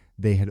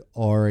 they had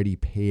already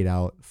paid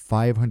out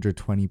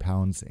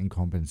 £520 in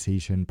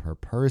compensation per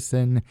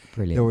person.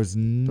 Brilliant. There was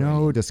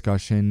no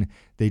discussion.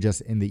 They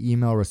just, in the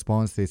email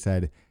response, they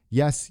said,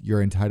 yes,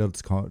 you're entitled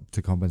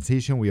to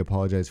compensation. We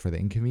apologize for the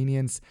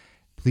inconvenience.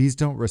 Please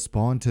don't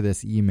respond to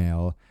this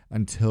email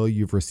until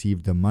you've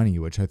received the money,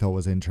 which I thought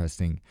was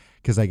interesting,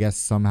 because I guess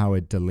somehow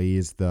it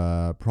delays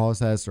the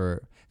process,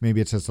 or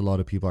maybe it's just a lot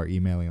of people are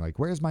emailing like,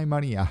 where's my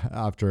money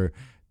after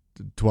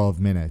 12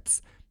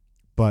 minutes.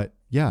 But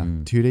yeah,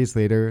 2 days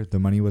later, the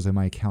money was in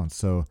my account.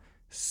 So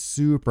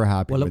super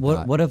happy with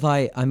that. What have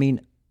I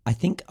mean, I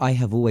think I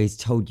have always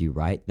told you,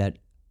 right, that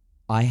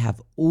I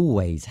have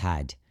always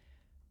had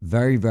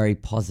very, very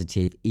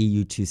positive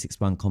EU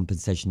 261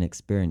 compensation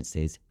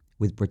experiences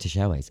with British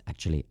Airways,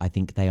 actually. I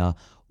think they are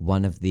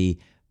one of the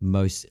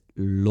most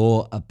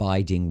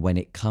law-abiding when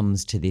it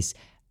comes to this.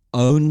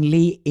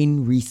 Only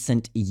in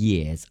recent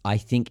years, I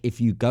think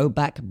if you go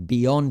back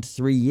beyond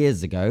 3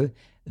 years ago,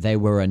 they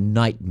were a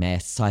nightmare,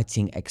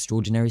 citing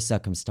extraordinary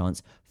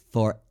circumstance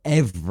for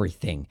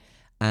everything.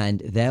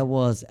 And there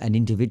was an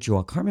individual,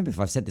 I can't remember if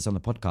I've said this on the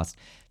podcast.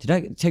 Did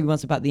I tell you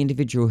once about the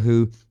individual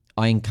who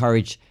I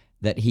encouraged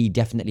that he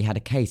definitely had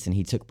a case, and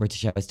he took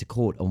British Airways to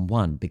court and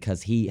won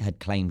because he had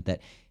claimed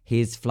that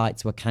his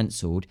flights were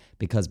cancelled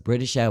because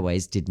British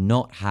Airways did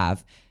not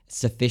have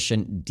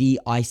sufficient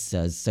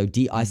de-icers, so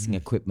de-icing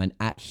equipment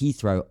at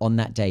Heathrow on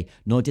that day,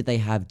 nor did they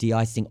have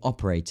de-icing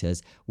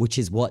operators, which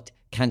is what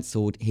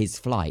cancelled his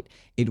flight.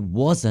 It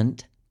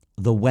wasn't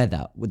the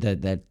weather, with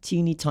the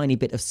teeny tiny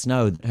bit of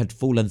snow that had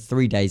fallen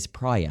 3 days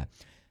prior.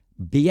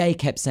 BA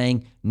kept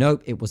saying,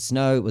 nope, it was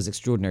snow, it was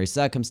extraordinary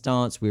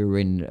circumstance, we were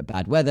in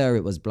bad weather,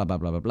 it was blah, blah,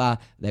 blah, blah, blah,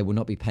 they will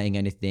not be paying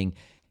anything.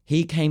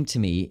 He came to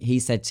me, he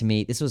said to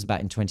me, this was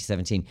about in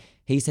 2017,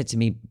 he said to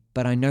me,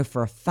 but I know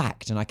for a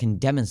fact, and I can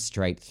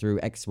demonstrate through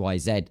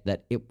XYZ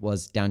that it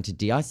was down to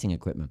de-icing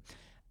equipment.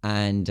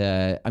 And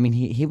I mean,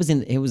 he was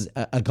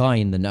a guy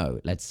in the know,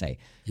 let's say.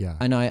 Yeah.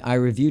 And I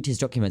reviewed his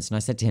documents and I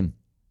said to him,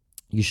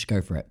 you should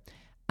go for it.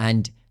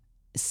 And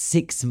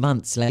 6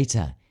 months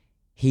later,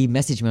 he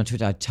messaged me on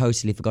Twitter. I'd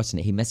totally forgotten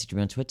it. He messaged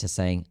me on Twitter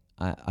saying,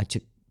 I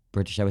took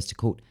British Airways to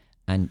court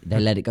and they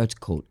let it go to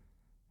court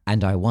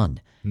and I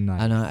won.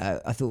 Nice. And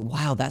I thought,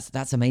 wow,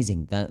 that's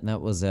amazing.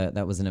 That was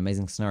an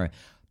amazing scenario.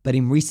 But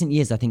in recent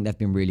years, I think they've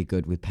been really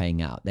good with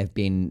paying out. I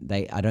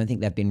don't think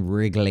they've been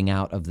wriggling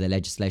out of the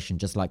legislation,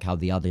 just like how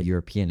the other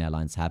European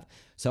airlines have.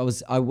 So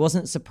I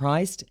wasn't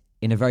surprised,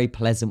 in a very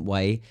pleasant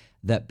way,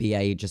 that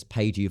BA just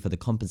paid you for the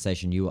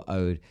compensation you were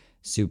owed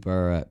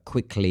super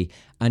quickly.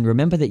 And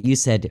remember that you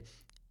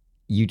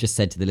just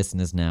said to the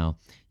listeners now,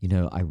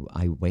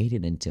 I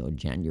waited until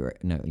January.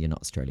 No, you're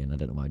not Australian. I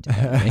don't know why I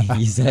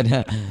did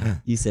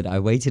that. You said I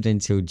waited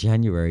until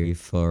January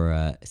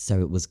so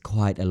it was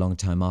quite a long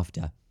time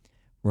after.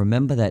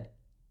 Remember that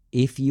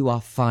if you are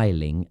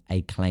filing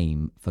a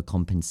claim for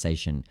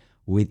compensation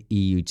with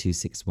EU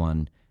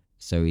 261,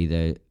 so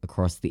either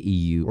across the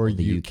EU or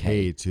the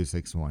UK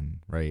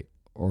 261, right?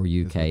 Or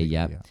UK,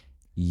 yeah.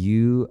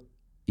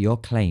 Your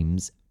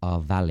claims are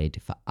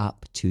valid for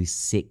up to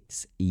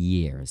 6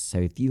 years. So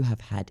if you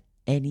have had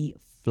any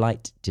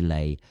flight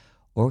delay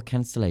or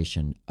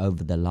cancellation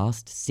over the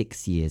last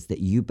 6 years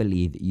that you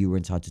believe you were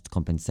entitled to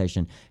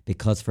compensation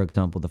because, for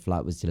example, the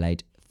flight was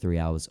delayed 3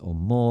 hours or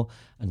more,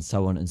 and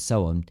so on,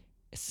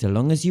 so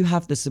long as you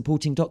have the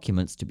supporting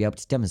documents to be able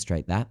to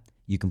demonstrate that,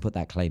 you can put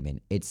that claim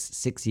in. It's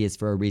 6 years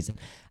for a reason.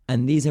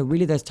 And these are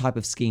really those type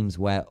of schemes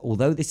where,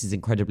 although this is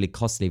incredibly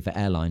costly for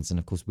airlines, and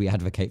of course we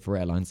advocate for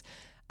airlines,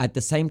 at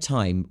the same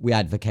time, we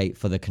advocate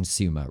for the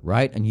consumer,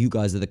 right? And you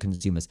guys are the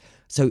consumers.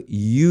 So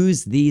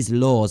use these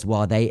laws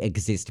while they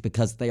exist,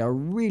 because they are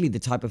really the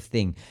type of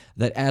thing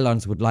that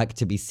airlines would like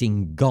to be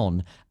seen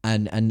gone.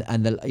 And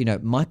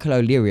Michael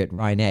O'Leary at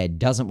Ryanair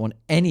doesn't want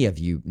any of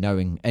you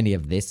knowing any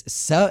of this.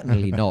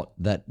 Certainly not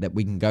that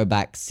we can go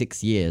back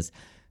 6 years.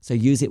 So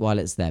use it while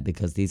it's there,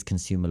 because these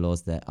consumer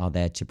laws that are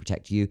there to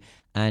protect you.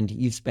 And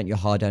you've spent your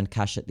hard-earned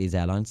cash at these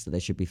airlines, so they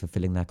should be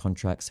fulfilling their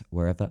contracts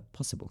wherever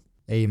possible.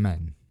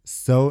 Amen.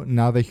 So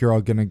now that you're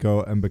all going to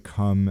go and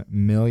become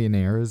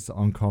millionaires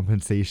on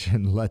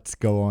compensation, let's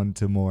go on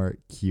to more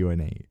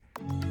Q&A.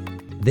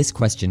 This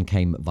question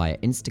came via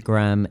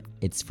Instagram.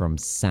 It's from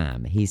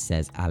Sam. He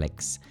says,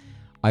 Alex,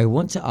 I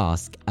want to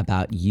ask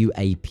about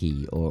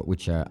UAP, or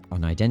which are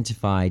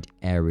unidentified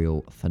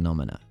aerial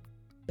phenomena.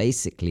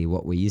 Basically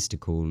what we used to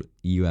call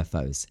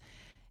UFOs,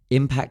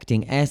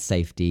 impacting air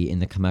safety in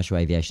the commercial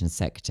aviation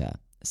sector.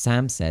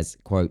 Sam says,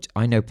 quote,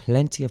 I know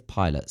plenty of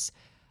pilots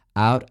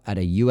out at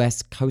a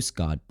US Coast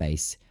Guard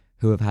base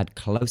who have had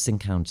close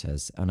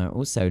encounters, and I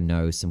also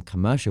know some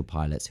commercial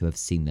pilots who have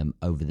seen them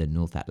over the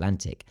North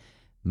Atlantic.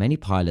 Many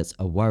pilots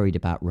are worried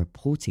about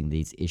reporting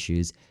these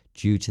issues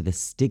due to the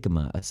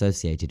stigma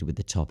associated with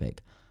the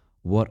topic.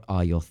 What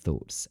are your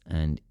thoughts?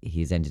 And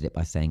he's ended it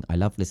by saying, I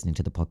love listening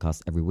to the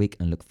podcast every week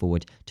and look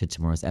forward to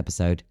tomorrow's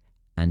episode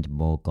and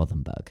more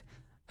Gothenburg.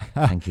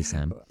 Thank you,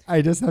 Sam.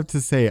 I just have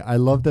to say, I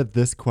love that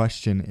this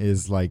question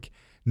is like,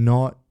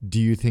 not do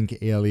you think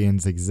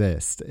aliens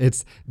exist?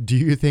 It's do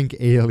you think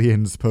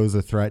aliens pose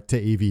a threat to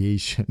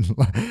aviation?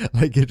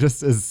 Like it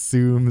just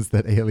assumes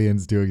that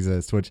aliens do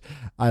exist, which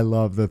I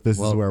love that this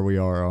is where we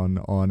are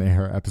on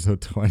air,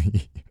 episode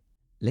 20.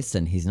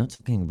 Listen, he's not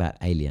talking about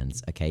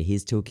aliens, okay?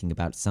 He's talking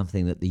about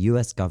something that the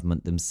US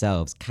government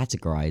themselves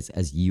categorize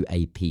as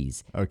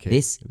UAPs. Okay,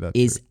 this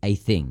is a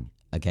thing,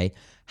 okay?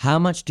 How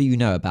much do you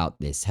know about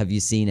this? Have you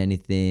seen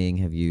anything?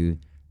 Have you...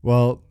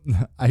 Well,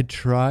 I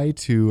try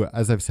to,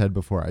 as I've said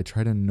before, I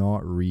try to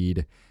not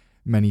read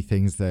many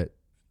things that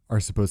are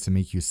supposed to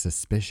make you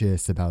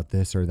suspicious about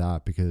this or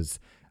that because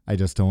I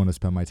just don't want to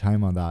spend my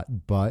time on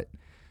that. But,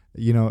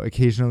 you know,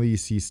 occasionally you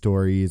see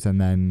stories and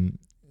then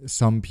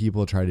some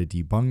people try to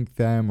debunk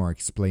them or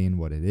explain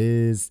what it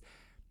is.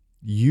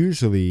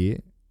 Usually,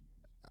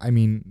 I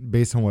mean,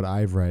 based on what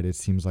I've read, it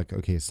seems like,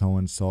 okay,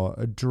 someone saw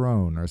a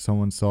drone or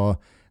someone saw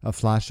a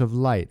flash of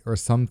light or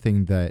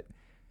something that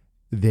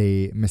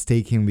they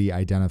mistakenly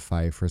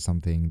identify for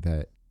something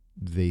that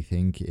they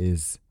think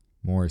is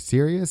more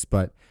serious.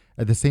 But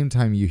at the same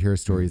time, you hear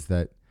stories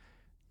that,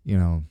 you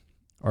know,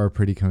 are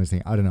pretty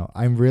convincing. I don't know.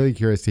 I'm really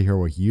curious to hear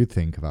what you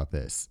think about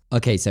this.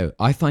 Okay, so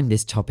I find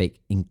this topic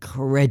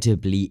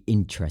incredibly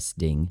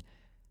interesting,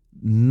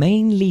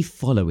 mainly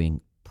following,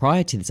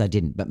 prior to this I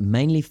didn't, but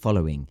mainly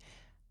following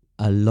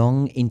a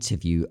long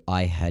interview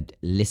I had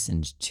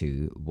listened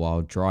to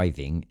while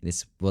driving.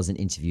 This was an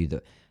interview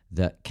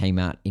that came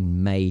out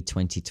in May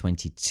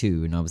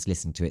 2022, and I was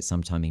listening to it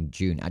sometime in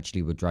June.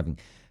 Actually, we're driving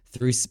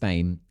through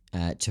Spain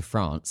to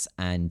France,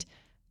 and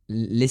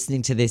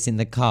listening to this in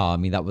the car, I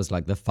mean, that was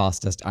like the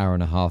fastest hour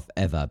and a half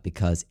ever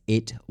because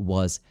it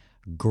was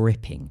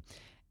gripping.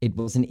 It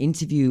was an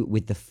interview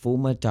with the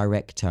former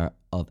director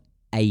of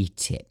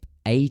ATIP.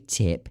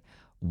 ATIP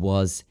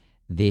was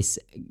this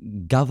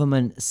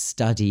government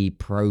study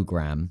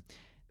program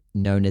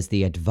known as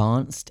the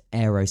Advanced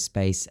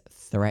Aerospace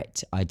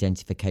Threat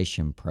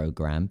Identification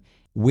Program,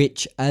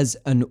 which as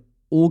an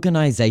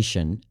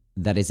organization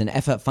that is an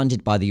effort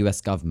funded by the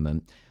US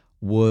government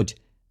would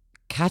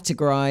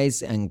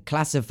categorize and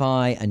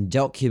classify and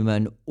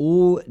document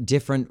all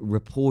different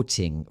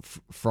reporting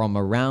from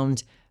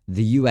around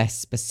the US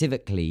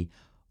specifically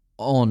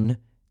on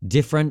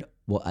different,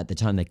 what at the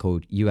time they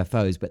called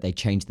UFOs, but they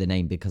changed the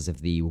name because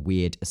of the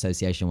weird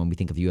association. When we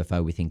think of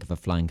UFO, we think of a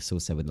flying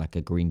saucer with like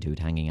a green dude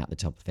hanging out the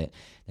top of it.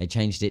 They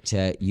changed it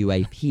to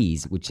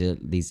UAPs, which are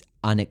these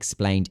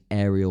unexplained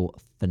aerial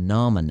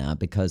phenomena,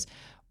 because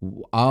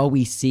are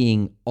we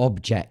seeing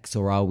objects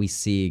or are we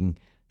seeing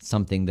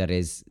something that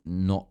is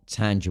not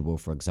tangible,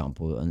 for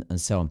example,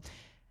 and so on.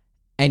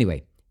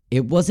 Anyway,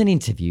 it was an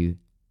interview.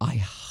 I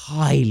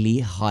highly,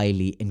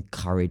 highly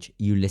encourage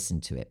you listen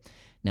to it.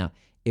 Now,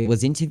 it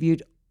was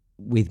interviewed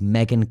with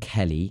Megyn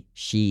Kelly.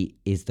 She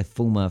is the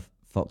former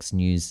Fox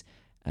News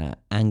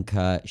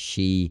anchor.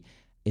 She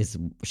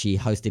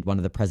hosted one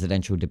of the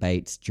presidential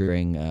debates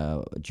during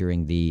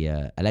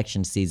the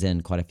election season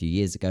quite a few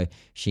years ago.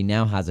 She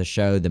now has a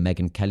show, the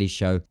Megyn Kelly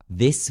Show.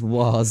 This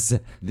was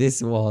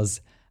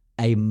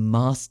a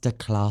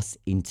masterclass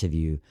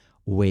interview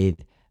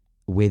with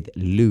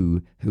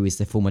Lou, who is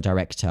the former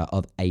director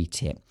of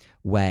ATIP,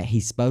 where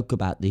he spoke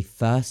about the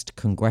first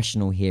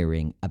congressional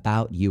hearing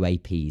about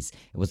UAPs.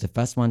 It was the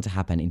first one to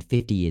happen in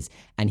 50 years.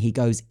 And he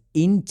goes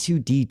into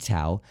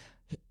detail,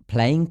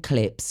 playing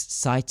clips,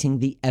 citing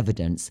the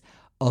evidence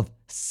of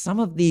some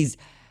of these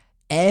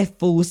Air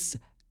Force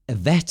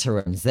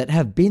veterans that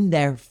have been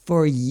there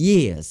for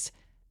years.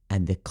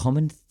 And the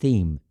common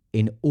theme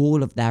in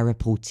all of their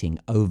reporting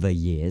over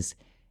years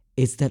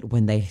is that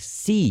when they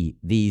see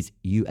these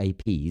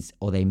UAPs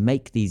or they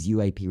make these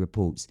UAP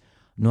reports,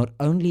 not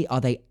only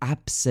are they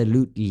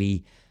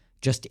absolutely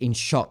just in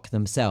shock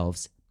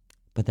themselves,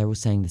 but they're all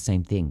saying the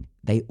same thing.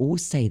 They all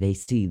say they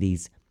see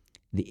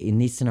in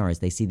these scenarios,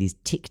 they see these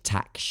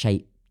tic-tac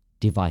shaped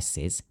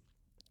devices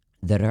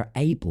that are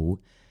able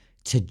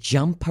to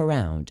jump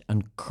around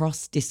and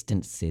cross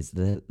distances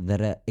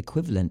that are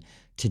equivalent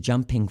to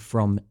jumping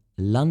from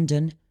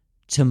London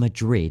to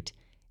Madrid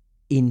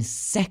in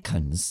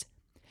seconds,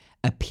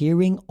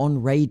 appearing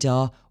on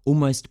radar,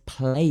 almost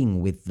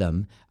playing with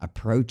them,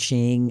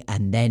 approaching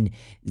and then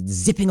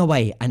zipping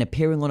away and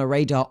appearing on a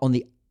radar on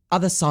the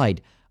other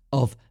side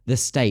of the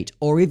state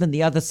or even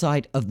the other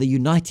side of the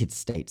United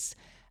States.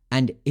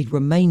 And it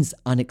remains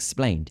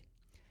unexplained.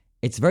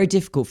 it's very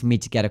difficult for me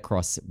to get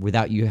across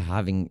without you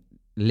having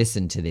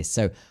listened to this.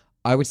 So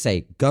I would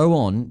say go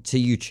on to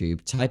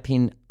YouTube, type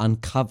in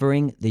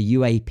Uncovering the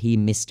UAP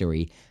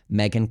Mystery,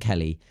 Megyn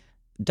Kelly.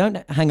 Don't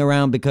hang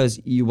around because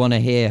you want to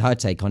hear her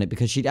take on it,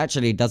 because she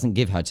actually doesn't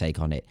give her take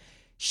on it.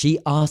 She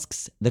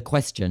asks the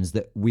questions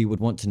that we would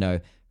want to know,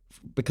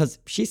 because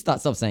she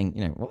starts off saying,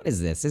 what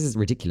is this? This is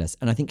ridiculous.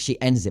 And I think she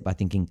ends it by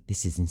thinking,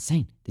 this is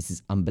insane. This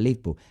is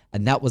unbelievable.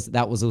 And that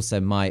was also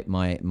my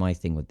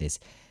thing with this.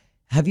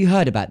 Have you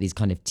heard about these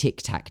kind of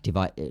tic-tac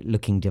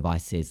looking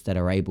devices that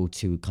are able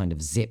to kind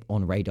of zip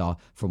on radar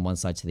from one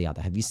side to the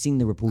other? Have you seen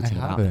the reporting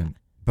about that?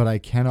 But I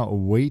cannot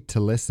wait to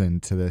listen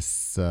to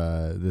this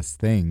this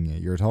thing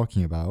you're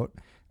talking about,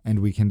 and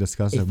we can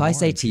discuss it more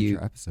in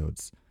future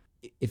episodes.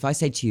 If I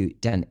say to you,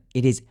 Dan,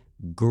 it is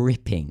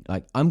gripping.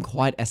 Like, I'm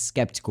quite a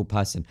skeptical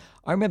person.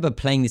 I remember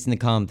playing this in the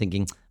car and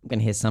thinking, I'm going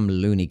to hear some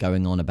loony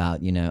going on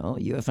about,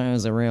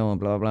 UFOs are real and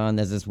blah, blah. And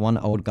there's this one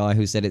old guy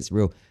who said it's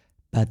real.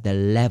 But the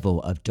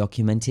level of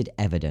documented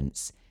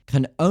evidence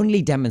can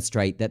only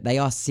demonstrate that they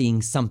are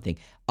seeing something.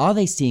 Are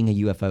they seeing a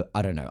UFO?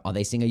 I don't know. Are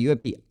they seeing a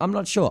UAP? I'm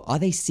not sure. Are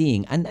they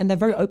seeing, and they're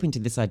very open to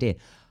this idea,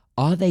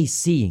 are they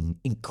seeing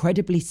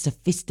incredibly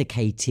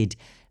sophisticated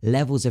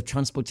levels of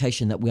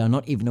transportation that we are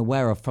not even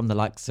aware of from the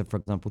likes of, for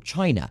example,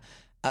 China?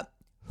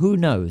 Who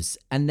knows?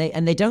 And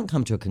they don't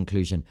come to a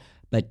conclusion,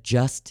 but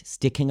just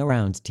sticking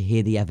around to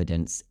hear the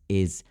evidence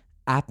is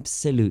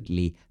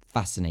absolutely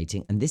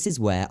fascinating. And this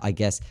is where I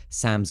guess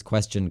Sam's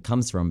question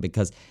comes from,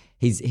 because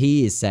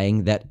he is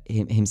saying that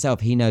himself,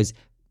 he knows,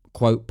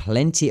 quote,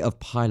 plenty of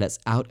pilots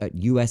out at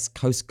US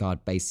Coast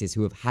Guard bases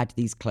who have had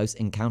these close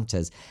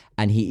encounters.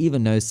 And he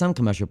even knows some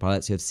commercial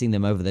pilots who have seen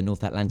them over the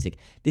North Atlantic.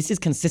 This is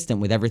consistent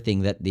with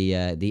everything that the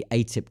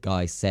ATIP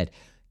guy said.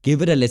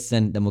 Give it a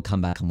listen, then we'll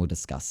come back and we'll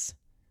discuss.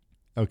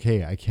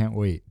 Okay, I can't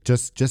wait.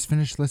 Just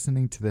finish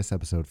listening to this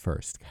episode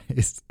first,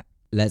 guys.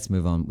 Let's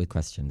move on with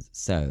questions.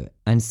 So,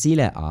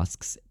 Ansila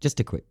asks, just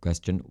a quick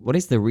question. What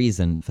is the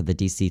reason for the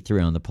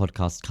DC-3 on the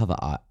podcast cover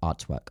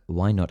artwork?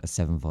 Why not a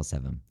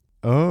 747?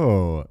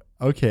 Oh,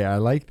 okay. I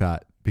like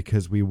that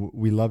because we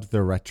loved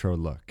the retro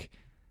look.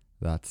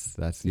 That's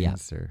the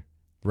answer.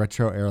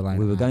 Retro airline.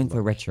 We were going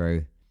for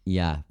retro,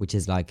 which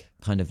is like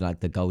kind of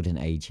like the golden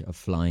age of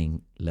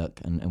flying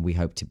look. And we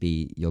hope to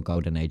be your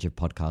golden age of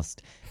podcast.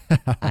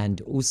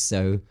 And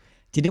also,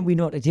 Didn't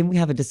we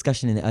have a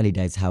discussion in the early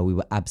days how we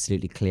were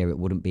absolutely clear it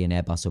wouldn't be an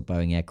Airbus or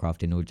Boeing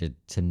aircraft in order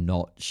to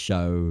not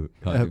show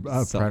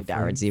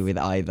solidarity with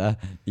either?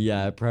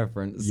 Yeah,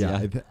 preference.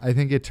 Yeah. I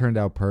think it turned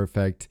out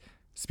perfect.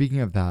 Speaking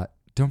of that,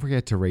 don't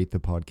forget to rate the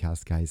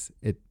podcast, guys.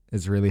 It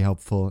is really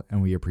helpful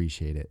and we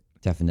appreciate it.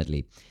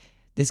 Definitely.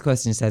 This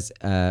question says,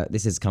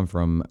 this has come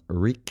from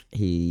Rick.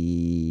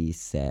 He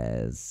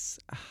says,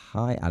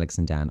 hi, Alex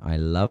and Dan. I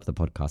love the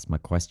podcast. My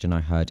question I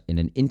heard in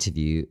an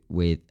interview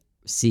with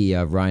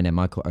CEO of Ryanair,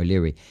 Michael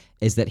O'Leary,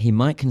 is that he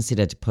might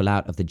consider to pull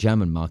out of the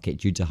German market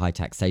due to high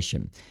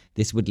taxation.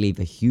 This would leave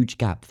a huge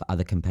gap for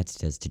other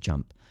competitors to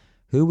jump.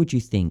 Who would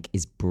you think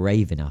is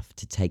brave enough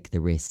to take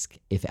the risk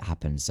if it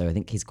happens? So I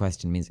think his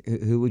question means,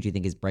 who would you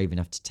think is brave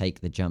enough to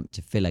take the jump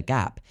to fill a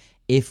gap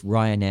if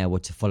Ryanair were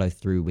to follow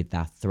through with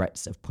their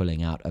threats of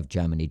pulling out of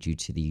Germany due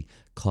to the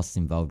costs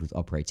involved with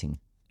operating?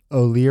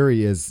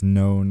 O'Leary is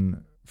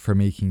known for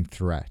making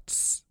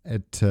threats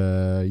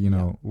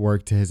to,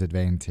 work to his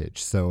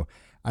advantage. So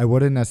I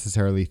wouldn't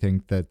necessarily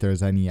think that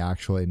there's any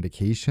actual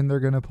indication they're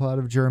going to pull out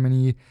of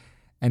Germany.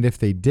 And if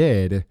they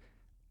did,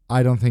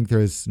 I don't think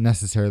there's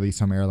necessarily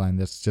some airline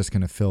that's just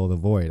going to fill the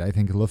void. I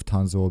think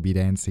Lufthansa will be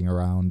dancing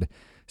around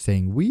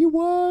saying, we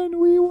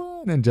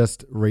won, and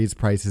just raise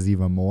prices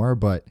even more.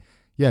 But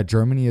yeah,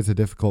 Germany is a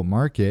difficult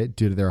market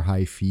due to their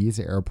high fees.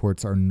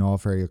 Airports are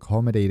not very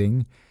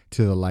accommodating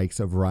to the likes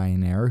of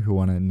Ryanair, who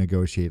want to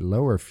negotiate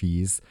lower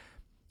fees.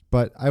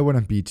 But I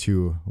wouldn't be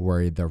too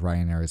worried that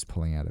Ryanair is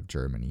pulling out of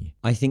Germany.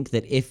 I think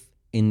that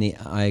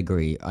I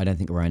agree. I don't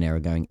think Ryanair are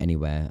going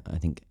anywhere. I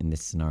think in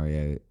this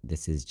scenario,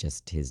 this is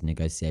just his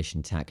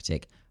negotiation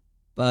tactic.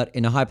 But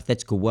in a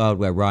hypothetical world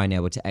where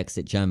Ryanair were to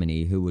exit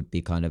Germany, who would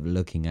be kind of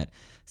looking at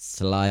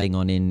sliding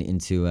on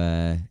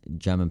into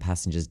German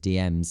passengers'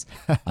 DMs,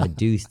 I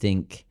do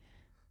think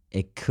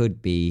it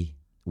could be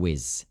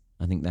Wizz.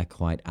 I think they're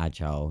quite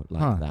agile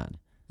like that.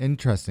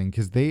 Interesting,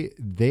 because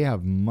they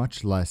have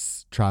much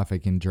less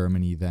traffic in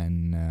Germany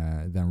than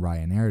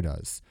Ryanair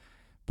does.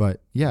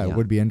 But yeah, it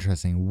would be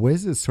interesting.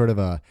 Wizz is sort of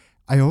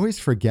I always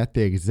forget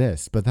they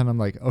exist, but then I'm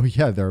like, oh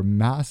yeah, they're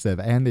massive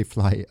and they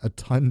fly a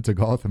ton to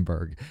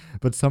Gothenburg.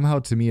 But somehow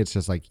to me, it's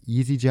just like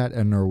EasyJet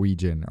and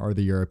Norwegian are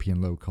the European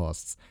low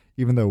costs,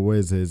 even though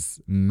Wizz is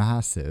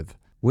massive.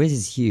 Wizz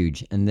is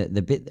huge, and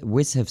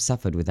Wizz have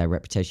suffered with their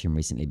reputation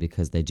recently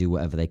because they do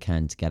whatever they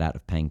can to get out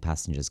of paying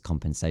passengers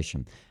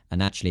compensation.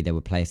 And actually, they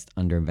were placed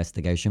under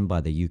investigation by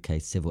the UK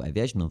Civil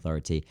Aviation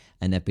Authority,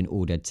 and they've been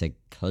ordered to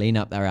clean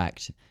up their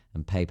act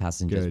and pay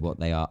passengers what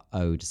they are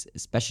owed,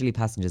 especially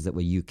passengers that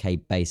were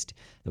UK-based,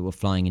 that were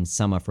flying in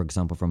summer, for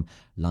example, from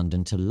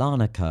London to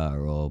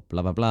Larnaca or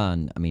blah, blah, blah.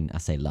 And I mean, I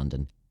say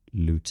London,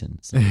 Luton.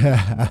 So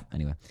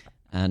anyway,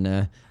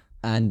 and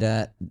And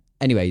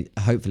anyway,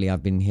 hopefully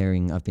I've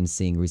been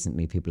seeing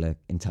recently people are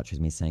in touch with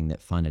me saying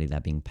that finally they're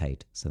being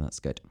paid. So that's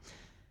good.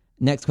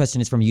 Next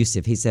question is from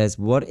Yusuf. He says,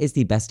 what is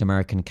the best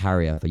American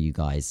carrier for you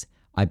guys?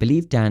 I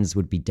believe Dan's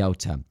would be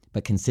Delta,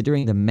 but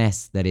considering the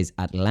mess that is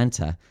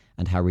Atlanta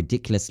and how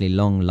ridiculously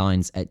long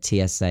lines at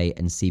TSA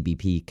and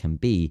CBP can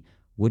be,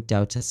 would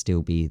Delta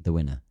still be the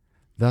winner?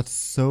 That's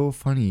so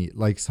funny.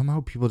 Like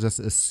somehow people just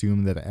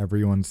assume that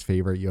everyone's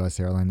favorite US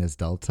airline is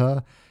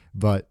Delta,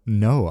 but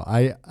no,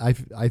 I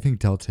think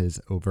Delta is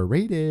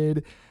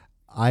overrated.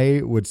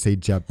 I would say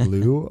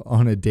JetBlue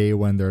on a day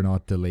when they're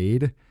not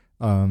delayed.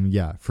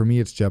 Yeah, for me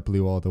it's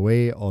JetBlue all the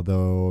way,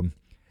 although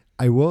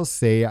I will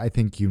say I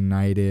think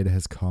United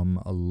has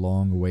come a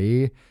long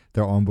way.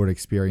 Their onboard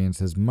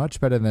experience is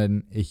much better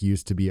than it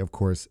used to be. Of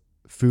course,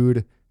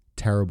 food,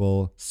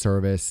 terrible,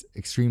 service,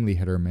 extremely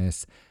hit or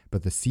miss,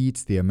 but the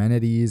seats, the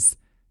amenities,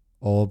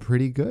 all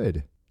pretty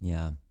good.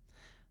 Yeah.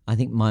 I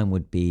think mine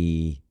would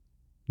be...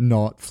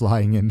 Not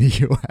flying in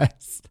the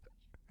US.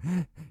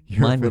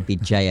 Mine would be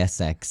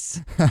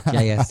JSX.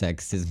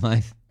 JSX is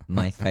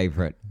my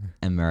favorite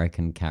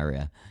American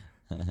carrier.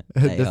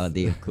 They are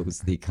of course,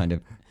 the kind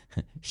of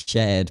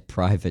shared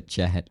private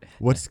jet.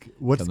 What's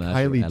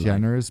Kylie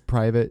Jenner's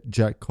private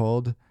jet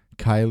called?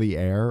 Kylie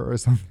Air or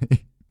something?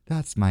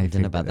 That's my favorite.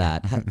 I don't know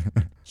about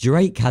that.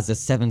 Drake has a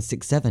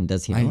 767,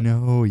 does he not? I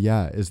know,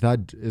 yeah. Is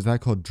that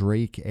called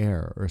Drake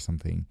Air or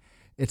something?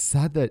 It's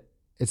sad that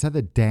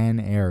Dan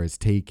Air is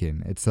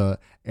taken. It's a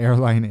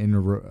airline in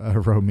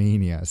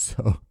Romania,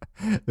 so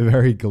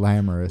very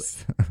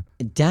glamorous.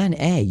 Dan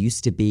Air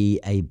used to be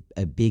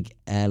a big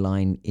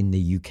airline in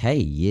the UK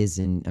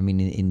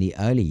in the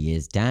early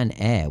years. Dan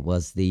Air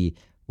was the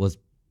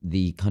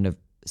kind of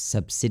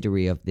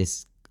subsidiary of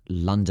this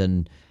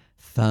London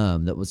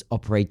firm that was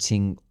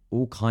operating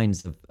all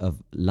kinds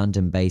of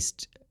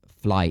London-based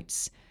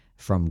flights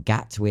from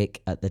Gatwick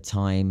at the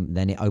time.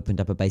 Then it opened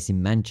up a base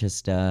in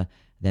Manchester,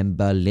 then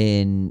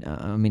Berlin.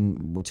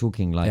 We're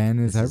talking like Dan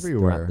is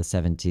everywhere. Throughout the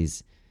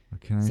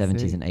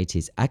 70s and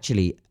 80s.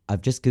 Actually,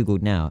 I've just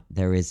Googled now.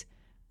 There is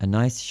a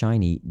nice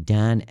shiny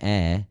Dan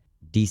Air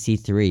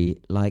DC-3,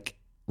 like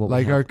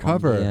our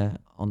cover.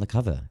 On the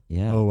cover,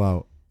 yeah. Oh,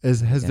 wow.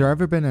 Has there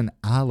ever been an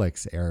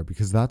Alex Air?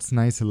 Because that's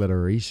nice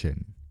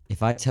alliteration.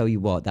 If I tell you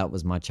what, that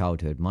was my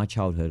childhood. My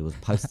childhood was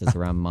posters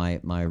around my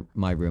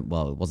room.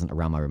 Well, it wasn't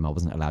around my room. I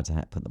wasn't allowed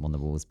to put them on the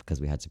walls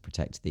because we had to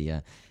protect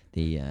the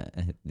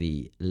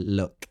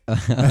look,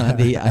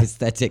 the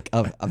aesthetic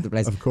of the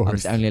place. Of course. I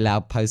was only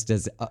allowed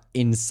posters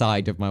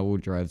inside of my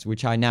wardrobes,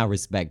 which I now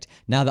respect.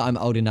 Now that I'm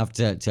old enough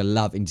to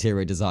love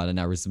interior design, I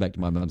now respect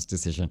my mum's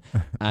decision.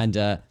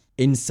 And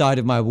inside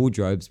of my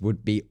wardrobes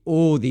would be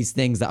all these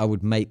things that I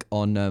would make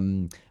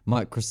on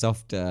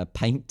Microsoft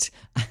Paint.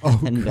 Oh,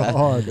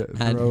 God.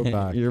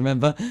 Throwback. You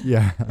remember?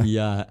 Yeah.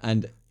 Yeah.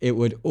 And it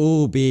would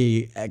all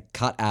be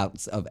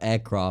cutouts of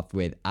aircraft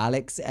with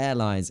Alex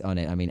Airlines on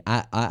it. I mean,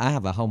 I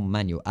have a whole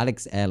manual.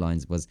 Alex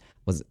Airlines was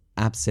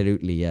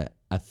absolutely a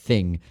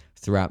thing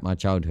throughout my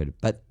childhood.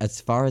 But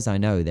as far as I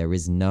know, there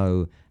is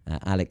no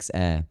Alex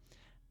Air.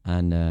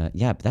 And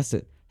but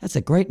that's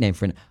a great name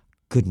for an...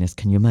 Goodness,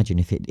 can you imagine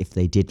if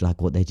they did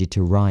like what they did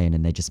to Ryan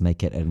and they just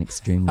make it an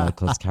extreme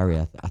low-cost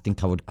carrier? I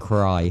think I would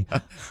cry.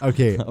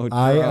 Okay,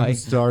 I am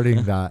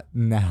starting that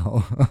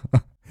now.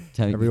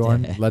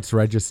 Everyone, let's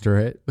register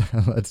it.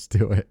 Let's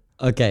do it.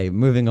 Okay,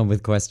 moving on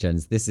with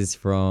questions. This is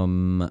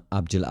from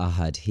Abdul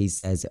Ahad. He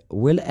says,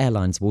 will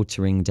airlines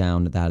watering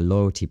down their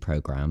loyalty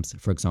programs,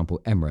 for example,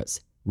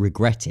 Emirates,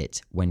 regret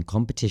it when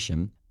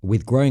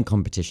growing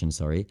competition,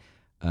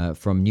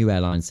 from new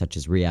airlines such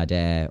as Riyadh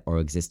Air or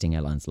existing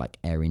airlines like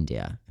Air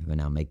India, who are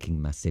now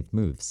making massive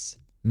moves?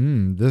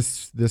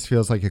 This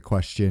feels like a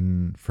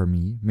question for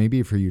me,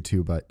 maybe for you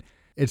too, but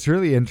it's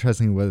really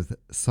interesting with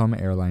some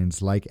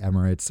airlines like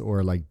Emirates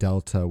or like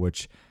Delta,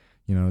 which,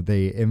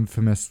 they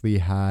infamously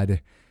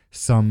had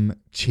some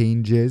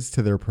changes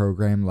to their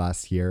program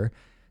last year.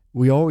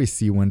 We always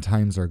see when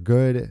times are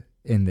good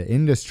in the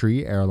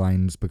industry,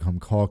 airlines become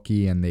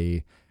cocky and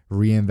they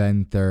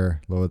reinvent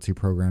their loyalty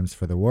programs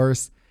for the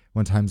worse.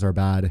 When times are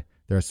bad,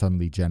 they're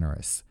suddenly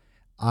generous.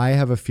 I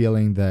have a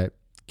feeling that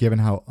given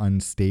how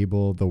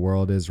unstable the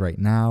world is right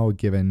now,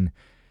 given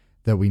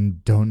that we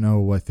don't know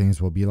what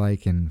things will be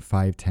like in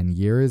 5-10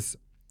 years,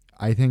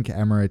 I think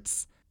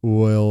Emirates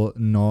will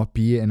not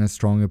be in as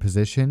strong a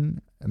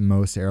position.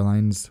 Most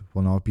airlines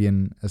will not be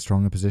in as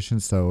strong a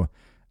position. So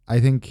I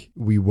think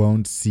we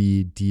won't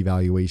see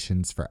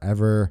devaluations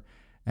forever.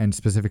 And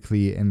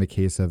specifically in the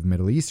case of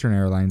Middle Eastern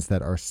airlines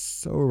that are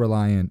so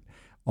reliant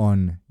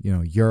on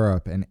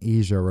Europe and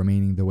Asia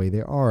remaining the way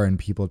they are and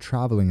people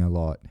traveling a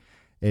lot,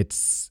 it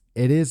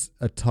is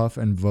a tough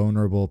and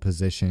vulnerable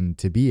position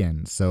to be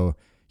in. So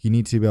you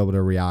need to be able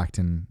to react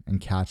and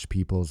catch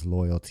people's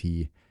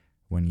loyalty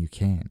when you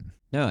can.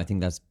 No, I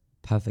think that's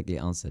perfectly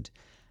answered.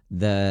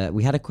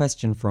 We had a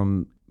question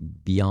from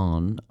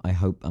Bjarn. I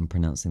hope I'm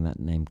pronouncing that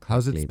name correctly.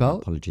 How's it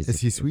spelled? Apologies.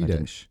 Is he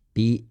Swedish?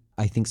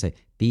 I think so.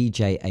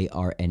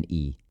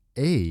 Bjarne.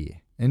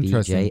 A.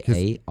 Interesting.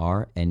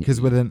 Bjarne. Because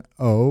with an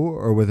O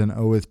or with an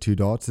O with two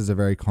dots is a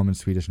very common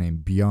Swedish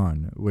name,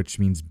 Björn, which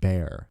means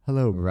bear.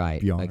 Hello,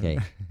 Right. Björn. Okay.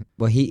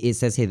 Well, it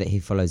says here that he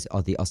follows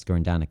the Oscar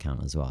and Dan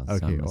account as well. So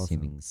Okay, I'm awesome.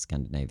 assuming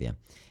Scandinavia.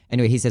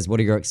 Anyway, he says, what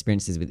are your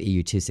experiences with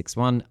EU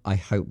 261? I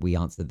hope we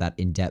answered that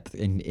in depth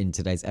in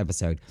today's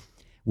episode.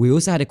 We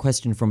also had a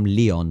question from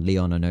Leon.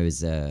 Leon, I know,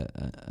 is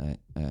an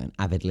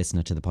avid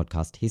listener to the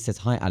podcast. He says,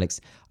 hi, Alex.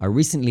 I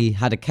recently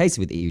had a case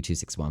with EU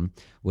 261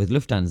 with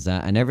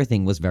Lufthansa, and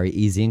everything was very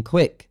easy and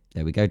quick.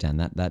 There we go, Dan.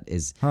 That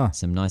is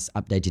some nice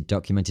updated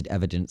documented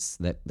evidence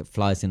that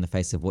flies in the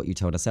face of what you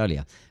told us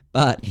earlier.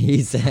 But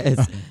he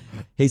says,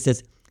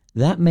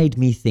 that made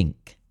me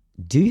think.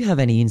 Do you have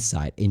any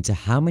insight into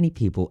how many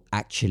people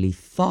actually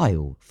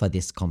file for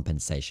this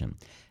compensation?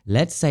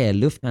 Let's say a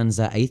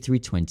Lufthansa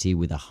A320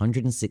 with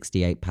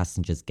 168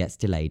 passengers gets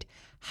delayed.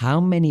 How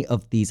many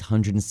of these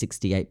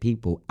 168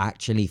 people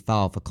actually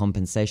file for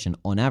compensation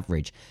on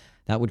average?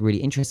 That would really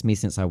interest me,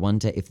 since I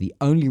wonder if the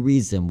only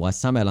reason why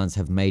some airlines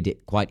have made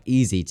it quite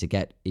easy to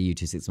get EU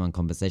 261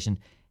 compensation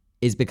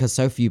is because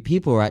so few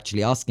people are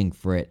actually asking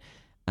for it.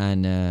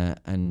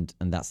 And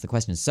that's the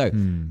question. So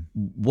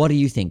what do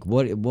you think?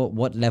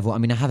 What level? I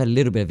mean, I have a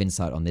little bit of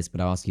insight on this,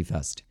 but I'll ask you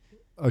first.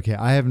 Okay,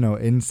 I have no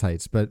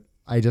insights, but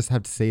I just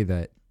have to say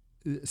that,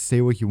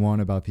 say what you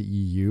want about the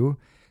EU,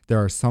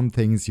 there are some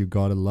things you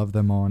gotta love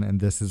them on, and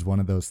this is one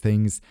of those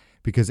things,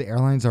 because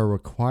airlines are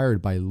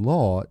required by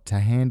law to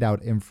hand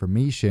out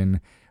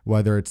information,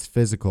 whether it's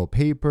physical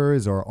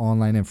papers or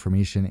online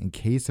information, in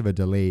case of a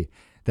delay,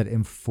 that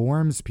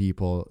informs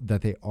people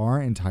that they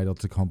are entitled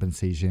to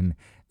compensation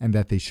and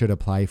that they should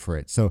apply for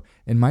it. So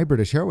in my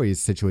British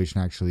Airways situation,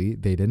 actually,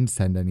 they didn't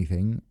send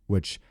anything,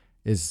 which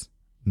is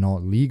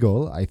not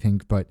legal, I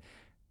think, but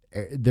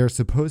they're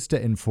supposed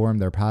to inform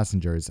their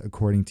passengers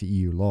according to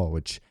EU law,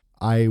 which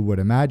I would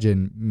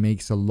imagine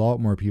makes a lot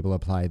more people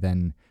apply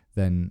than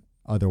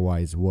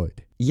otherwise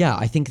would. Yeah,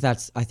 I think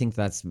that's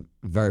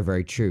very,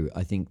 very true.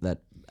 I think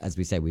that, as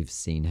we say, we've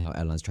seen how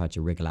airlines try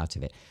to wriggle out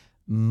of it.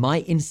 My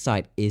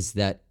insight is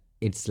that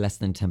it's less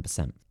than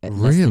 10%.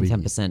 Really?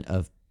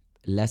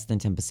 Less than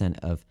 10%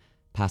 of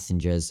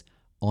passengers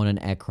on an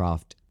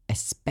aircraft,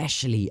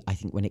 especially I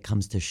think when it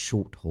comes to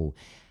short haul.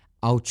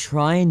 I'll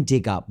try and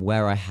dig up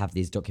where I have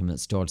these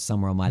documents stored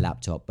somewhere on my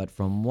laptop, but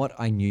from what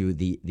I knew,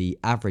 the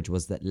average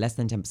was that less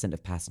than 10%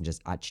 of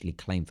passengers actually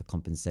claim for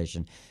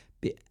compensation,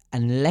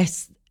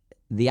 unless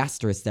the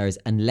asterisk there is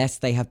unless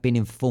they have been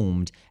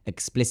informed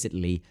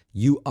explicitly,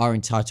 you are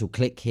entitled,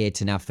 click here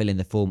to now fill in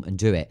the form and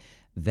do it,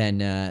 then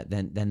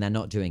they're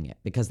not doing it,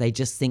 because they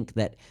just think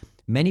that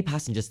many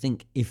passengers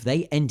think if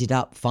they ended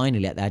up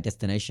finally at their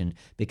destination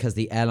because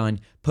the airline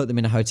put them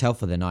in a hotel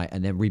for the night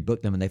and then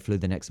rebooked them and they flew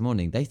the next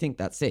morning, they think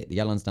that's it. The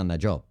airline's done their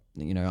job.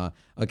 You know,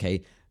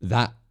 okay,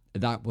 that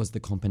was the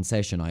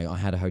compensation. I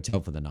had a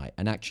hotel for the night,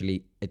 and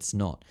actually it's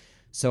not.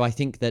 So I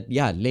think that,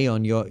 yeah,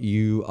 Leon,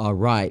 you are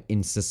right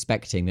in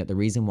suspecting that the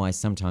reason why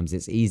sometimes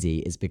it's easy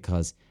is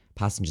because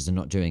passengers are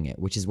not doing it,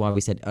 which is why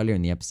we said earlier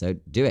in the episode,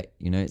 do it.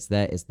 You know, it's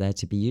there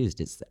to be used.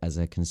 It's as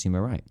a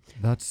consumer right.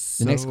 That's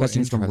the next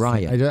question is from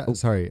Ryan. I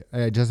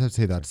just have to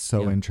say that's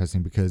so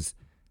interesting, because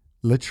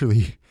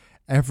literally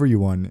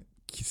everyone,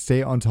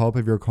 stay on top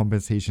of your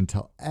compensation.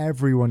 Tell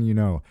everyone you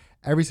know,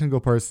 every single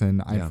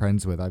person I'm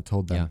friends with, I've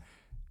told them,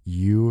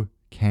 you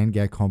can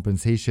get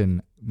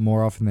compensation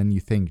more often than you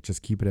think.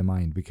 Just keep it in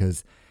mind,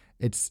 because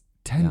it's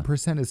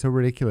 10% is so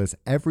ridiculous.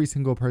 Every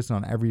single person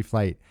on every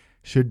flight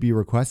should be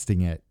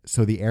requesting it,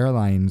 so the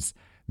airlines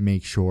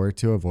make sure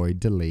to avoid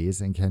delays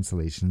and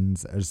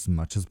cancellations as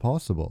much as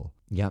possible.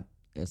 Yep,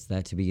 it's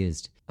there to be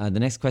used. The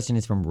next question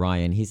is from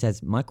Ryan. He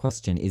says, my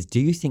question is,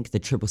 do you think the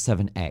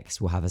 777X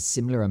will have a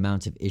similar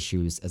amount of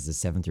issues as the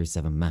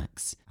 737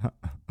 MAX?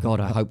 God,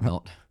 I hope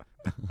not.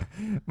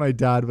 My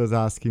dad was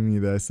asking me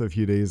this a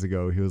few days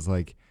ago. He was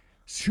like,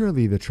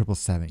 surely the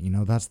 777, you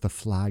know, that's the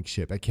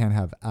flagship. It can't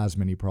have as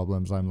many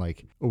problems. I'm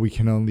like, we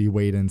can only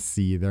wait and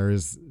see.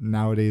 There's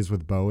nowadays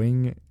with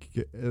Boeing,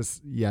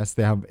 yes,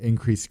 they have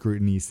increased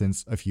scrutiny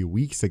since a few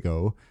weeks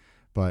ago,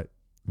 but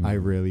I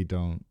really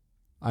don't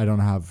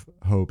have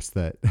hopes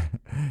that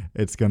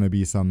it's going to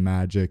be some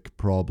magic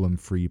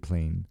problem-free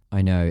plane.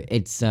 I know.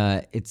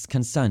 It's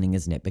concerning,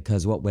 isn't it?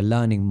 Because what we're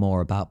learning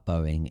more about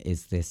Boeing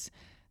is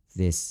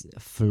this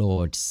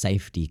flawed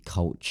safety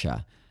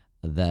culture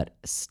that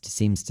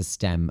seems to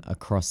stem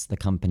across the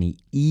company,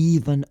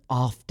 even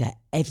after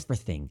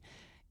everything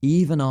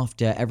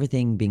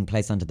being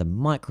placed under the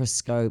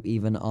microscope,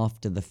 even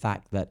after the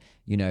fact that,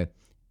 you know,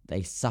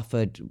 they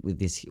suffered with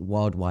this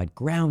worldwide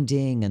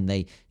grounding, and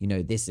they, you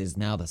know, this is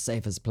now the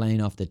safest plane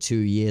after 2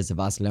 years of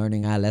us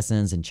learning our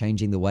lessons and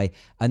changing the way.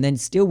 And then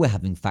still we're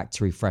having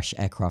factory fresh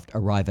aircraft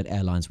arrive at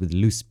airlines with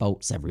loose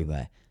bolts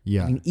everywhere.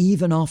 Yeah. I mean,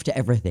 even after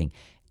everything,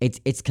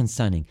 it's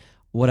concerning.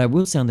 What I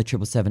will say on the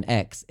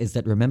 777X is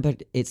that, remember,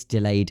 it's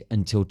delayed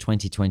until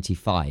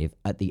 2025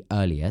 at the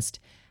earliest.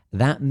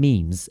 That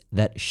means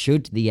that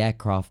should the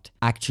aircraft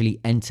actually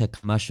enter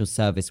commercial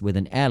service with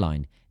an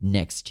airline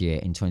next year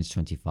in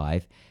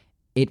 2025,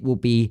 it will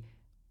be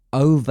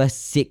over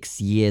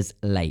 6 years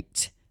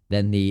late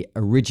than the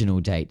original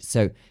date.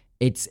 So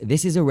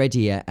this is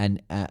already a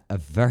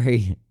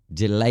very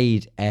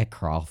delayed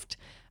aircraft.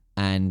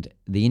 And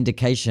the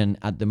indication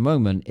at the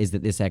moment is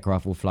that this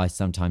aircraft will fly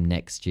sometime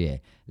next year.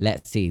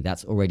 Let's see,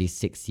 that's already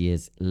 6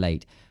 years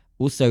late.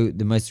 Also,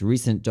 the most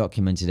recent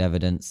documented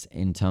evidence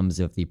in terms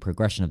of the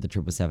progression of the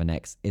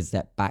 777X is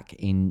that back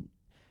in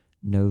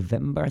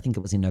November, I think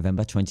it was in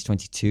November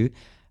 2022,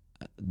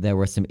 there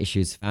were some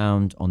issues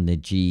found on the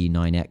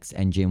G9X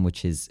engine,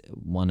 which is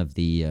one of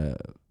the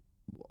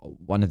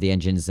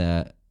engines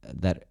that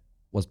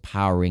was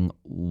powering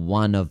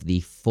one of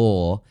the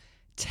 4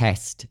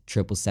 test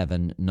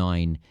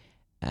 777-9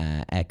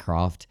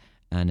 aircraft,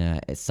 and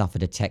it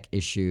suffered a tech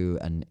issue,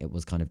 and it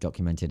was kind of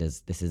documented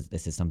as this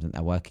is something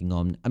they're working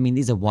on. I mean,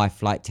 these are why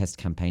flight test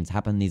campaigns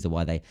happen. These are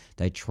why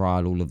they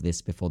trial all of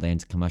this before they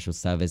enter commercial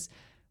service.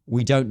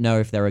 We don't know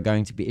if there are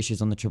going to be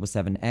issues on the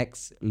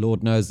 777X.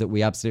 Lord knows that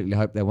we absolutely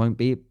hope there won't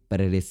be,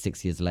 but it is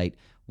 6 years late.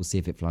 We'll see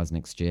if it flies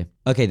next year.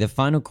 Okay, the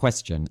final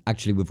question,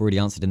 actually, we've already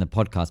answered in the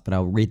podcast, but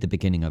I'll read the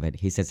beginning of it.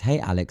 He says, "Hey,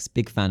 Alex,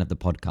 big fan of the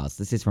podcast."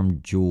 This is from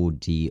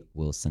Geordie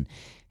Wilson.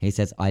 He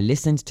says, "I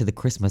listened to the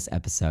Christmas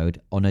episode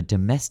on a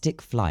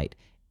domestic flight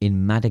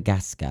in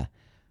Madagascar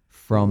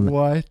from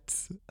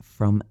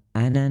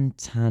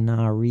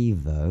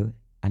Antananarivo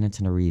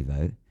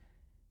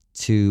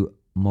to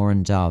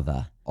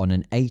Morondava on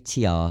an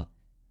ATR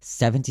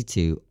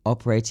 72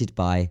 operated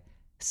by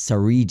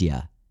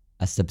Saridia,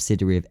 a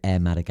subsidiary of Air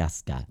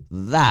Madagascar."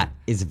 That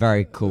is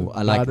very cool.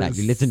 I like that.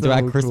 You listened to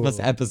our Christmas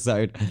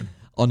episode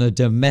on a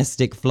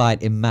domestic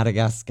flight in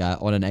Madagascar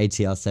on an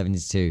ATR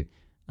 72.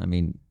 I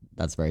mean,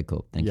 that's very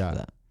cool. Thank you for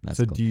that. That's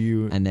so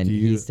cool. And then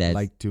he said,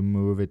 like to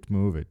move it?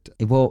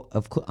 Well,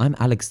 of course, I'm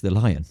Alex the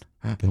Lion.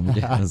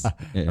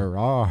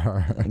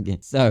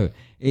 So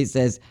it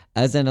says,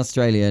 "As an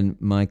Australian,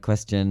 my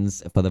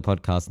questions for the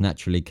podcast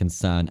naturally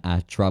concern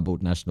our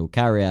troubled national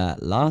carrier.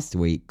 Last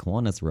week,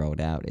 Qantas rolled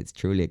out its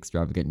truly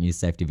extravagant new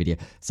safety video."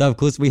 So of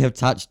course we have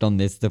touched on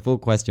this. The full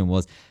question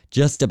was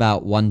just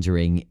about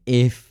wondering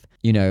if,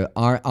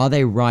 are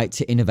they right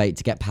to innovate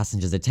to get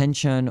passengers'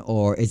 attention,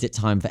 or is it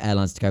time for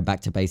airlines to go back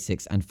to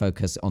basics and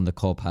focus on the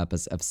core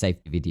purpose of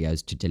safety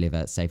videos to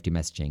deliver safety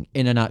messaging?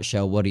 In a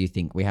nutshell, what do you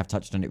think? We have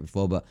touched on it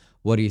before, but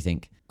what do you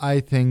think? I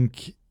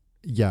think,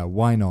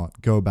 why not?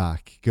 Go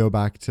back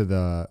to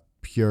the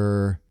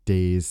pure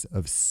days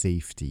of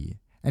safety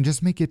and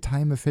just make it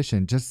time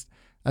efficient. Just,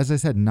 as I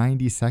said,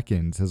 90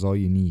 seconds is all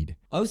you need.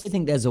 I also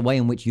think there's a way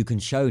in which you can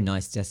show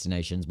nice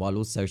destinations while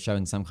also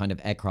showing some kind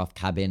of aircraft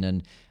cabin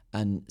and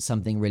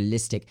something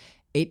realistic.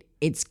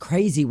 It's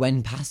crazy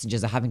when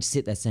passengers are having to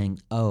sit there saying,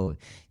 "Oh,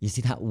 you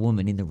see that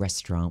woman in the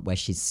restaurant where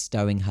she's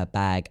stowing her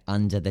bag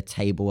under the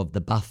table of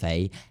the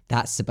buffet?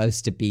 That's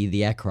supposed to be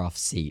the aircraft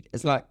seat."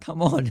 It's like,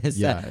 come on, how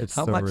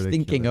so much ridiculous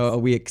thinking are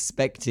we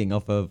expecting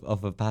off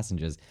of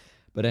passengers?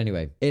 But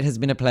anyway, it has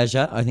been a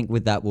pleasure. I think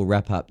with that, we'll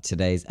wrap up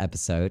today's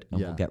episode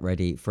and we'll get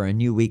ready for a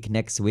new week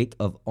next week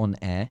of On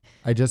Air.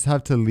 I just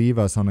have to leave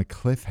us on a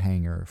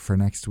cliffhanger for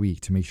next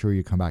week to make sure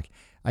you come back.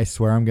 I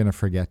swear I'm going to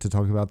forget to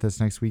talk about this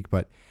next week,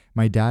 but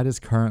my dad is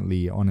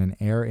currently on an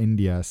Air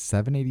India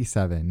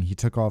 787. He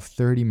took off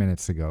 30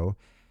 minutes ago,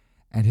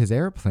 and his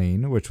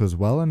airplane, which was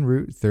well en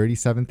route,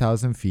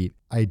 37,000 feet,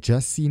 I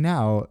just see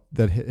now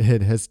that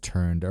it has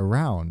turned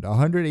around.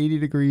 180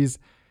 degrees,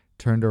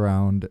 turned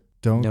around.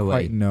 Don't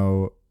quite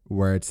know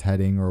where it's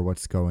heading or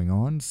what's going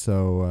on,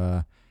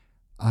 so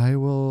I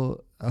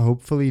will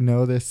hopefully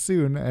know this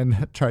soon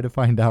and try to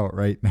find out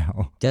right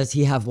now. Does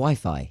he have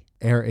Wi-Fi?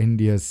 Air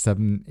India's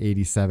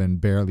 787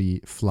 barely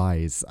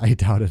flies. I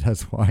doubt it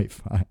has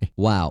Wi-Fi.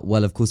 Wow.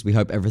 Well, of course, we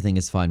hope everything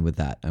is fine with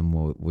that, and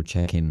we'll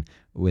check in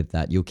with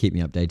that. You'll keep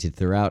me updated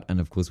throughout, and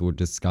of course, we'll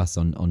discuss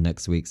on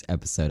next week's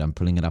episode. I'm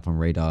pulling it up on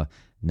radar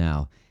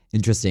now.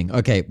 Interesting.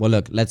 Okay, well,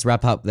 look, let's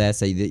wrap up there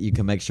so that you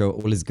can make sure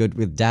all is good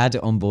with Dad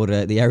on board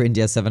the Air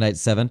India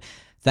 787.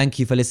 Thank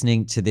you for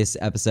listening to this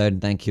episode,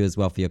 and thank you as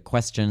well for your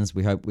questions.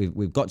 We hope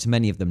we've got to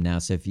many of them now,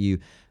 so if you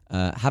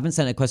haven't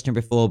sent a question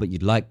before, but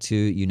you'd like to,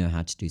 you know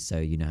how to do so.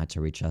 You know how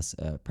to reach us,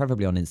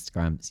 preferably on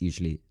Instagram. It's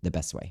usually the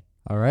best way.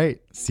 All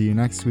right. See you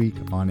next week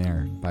on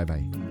air.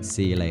 Bye-bye.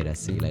 See you later.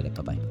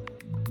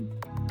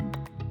 Bye-bye.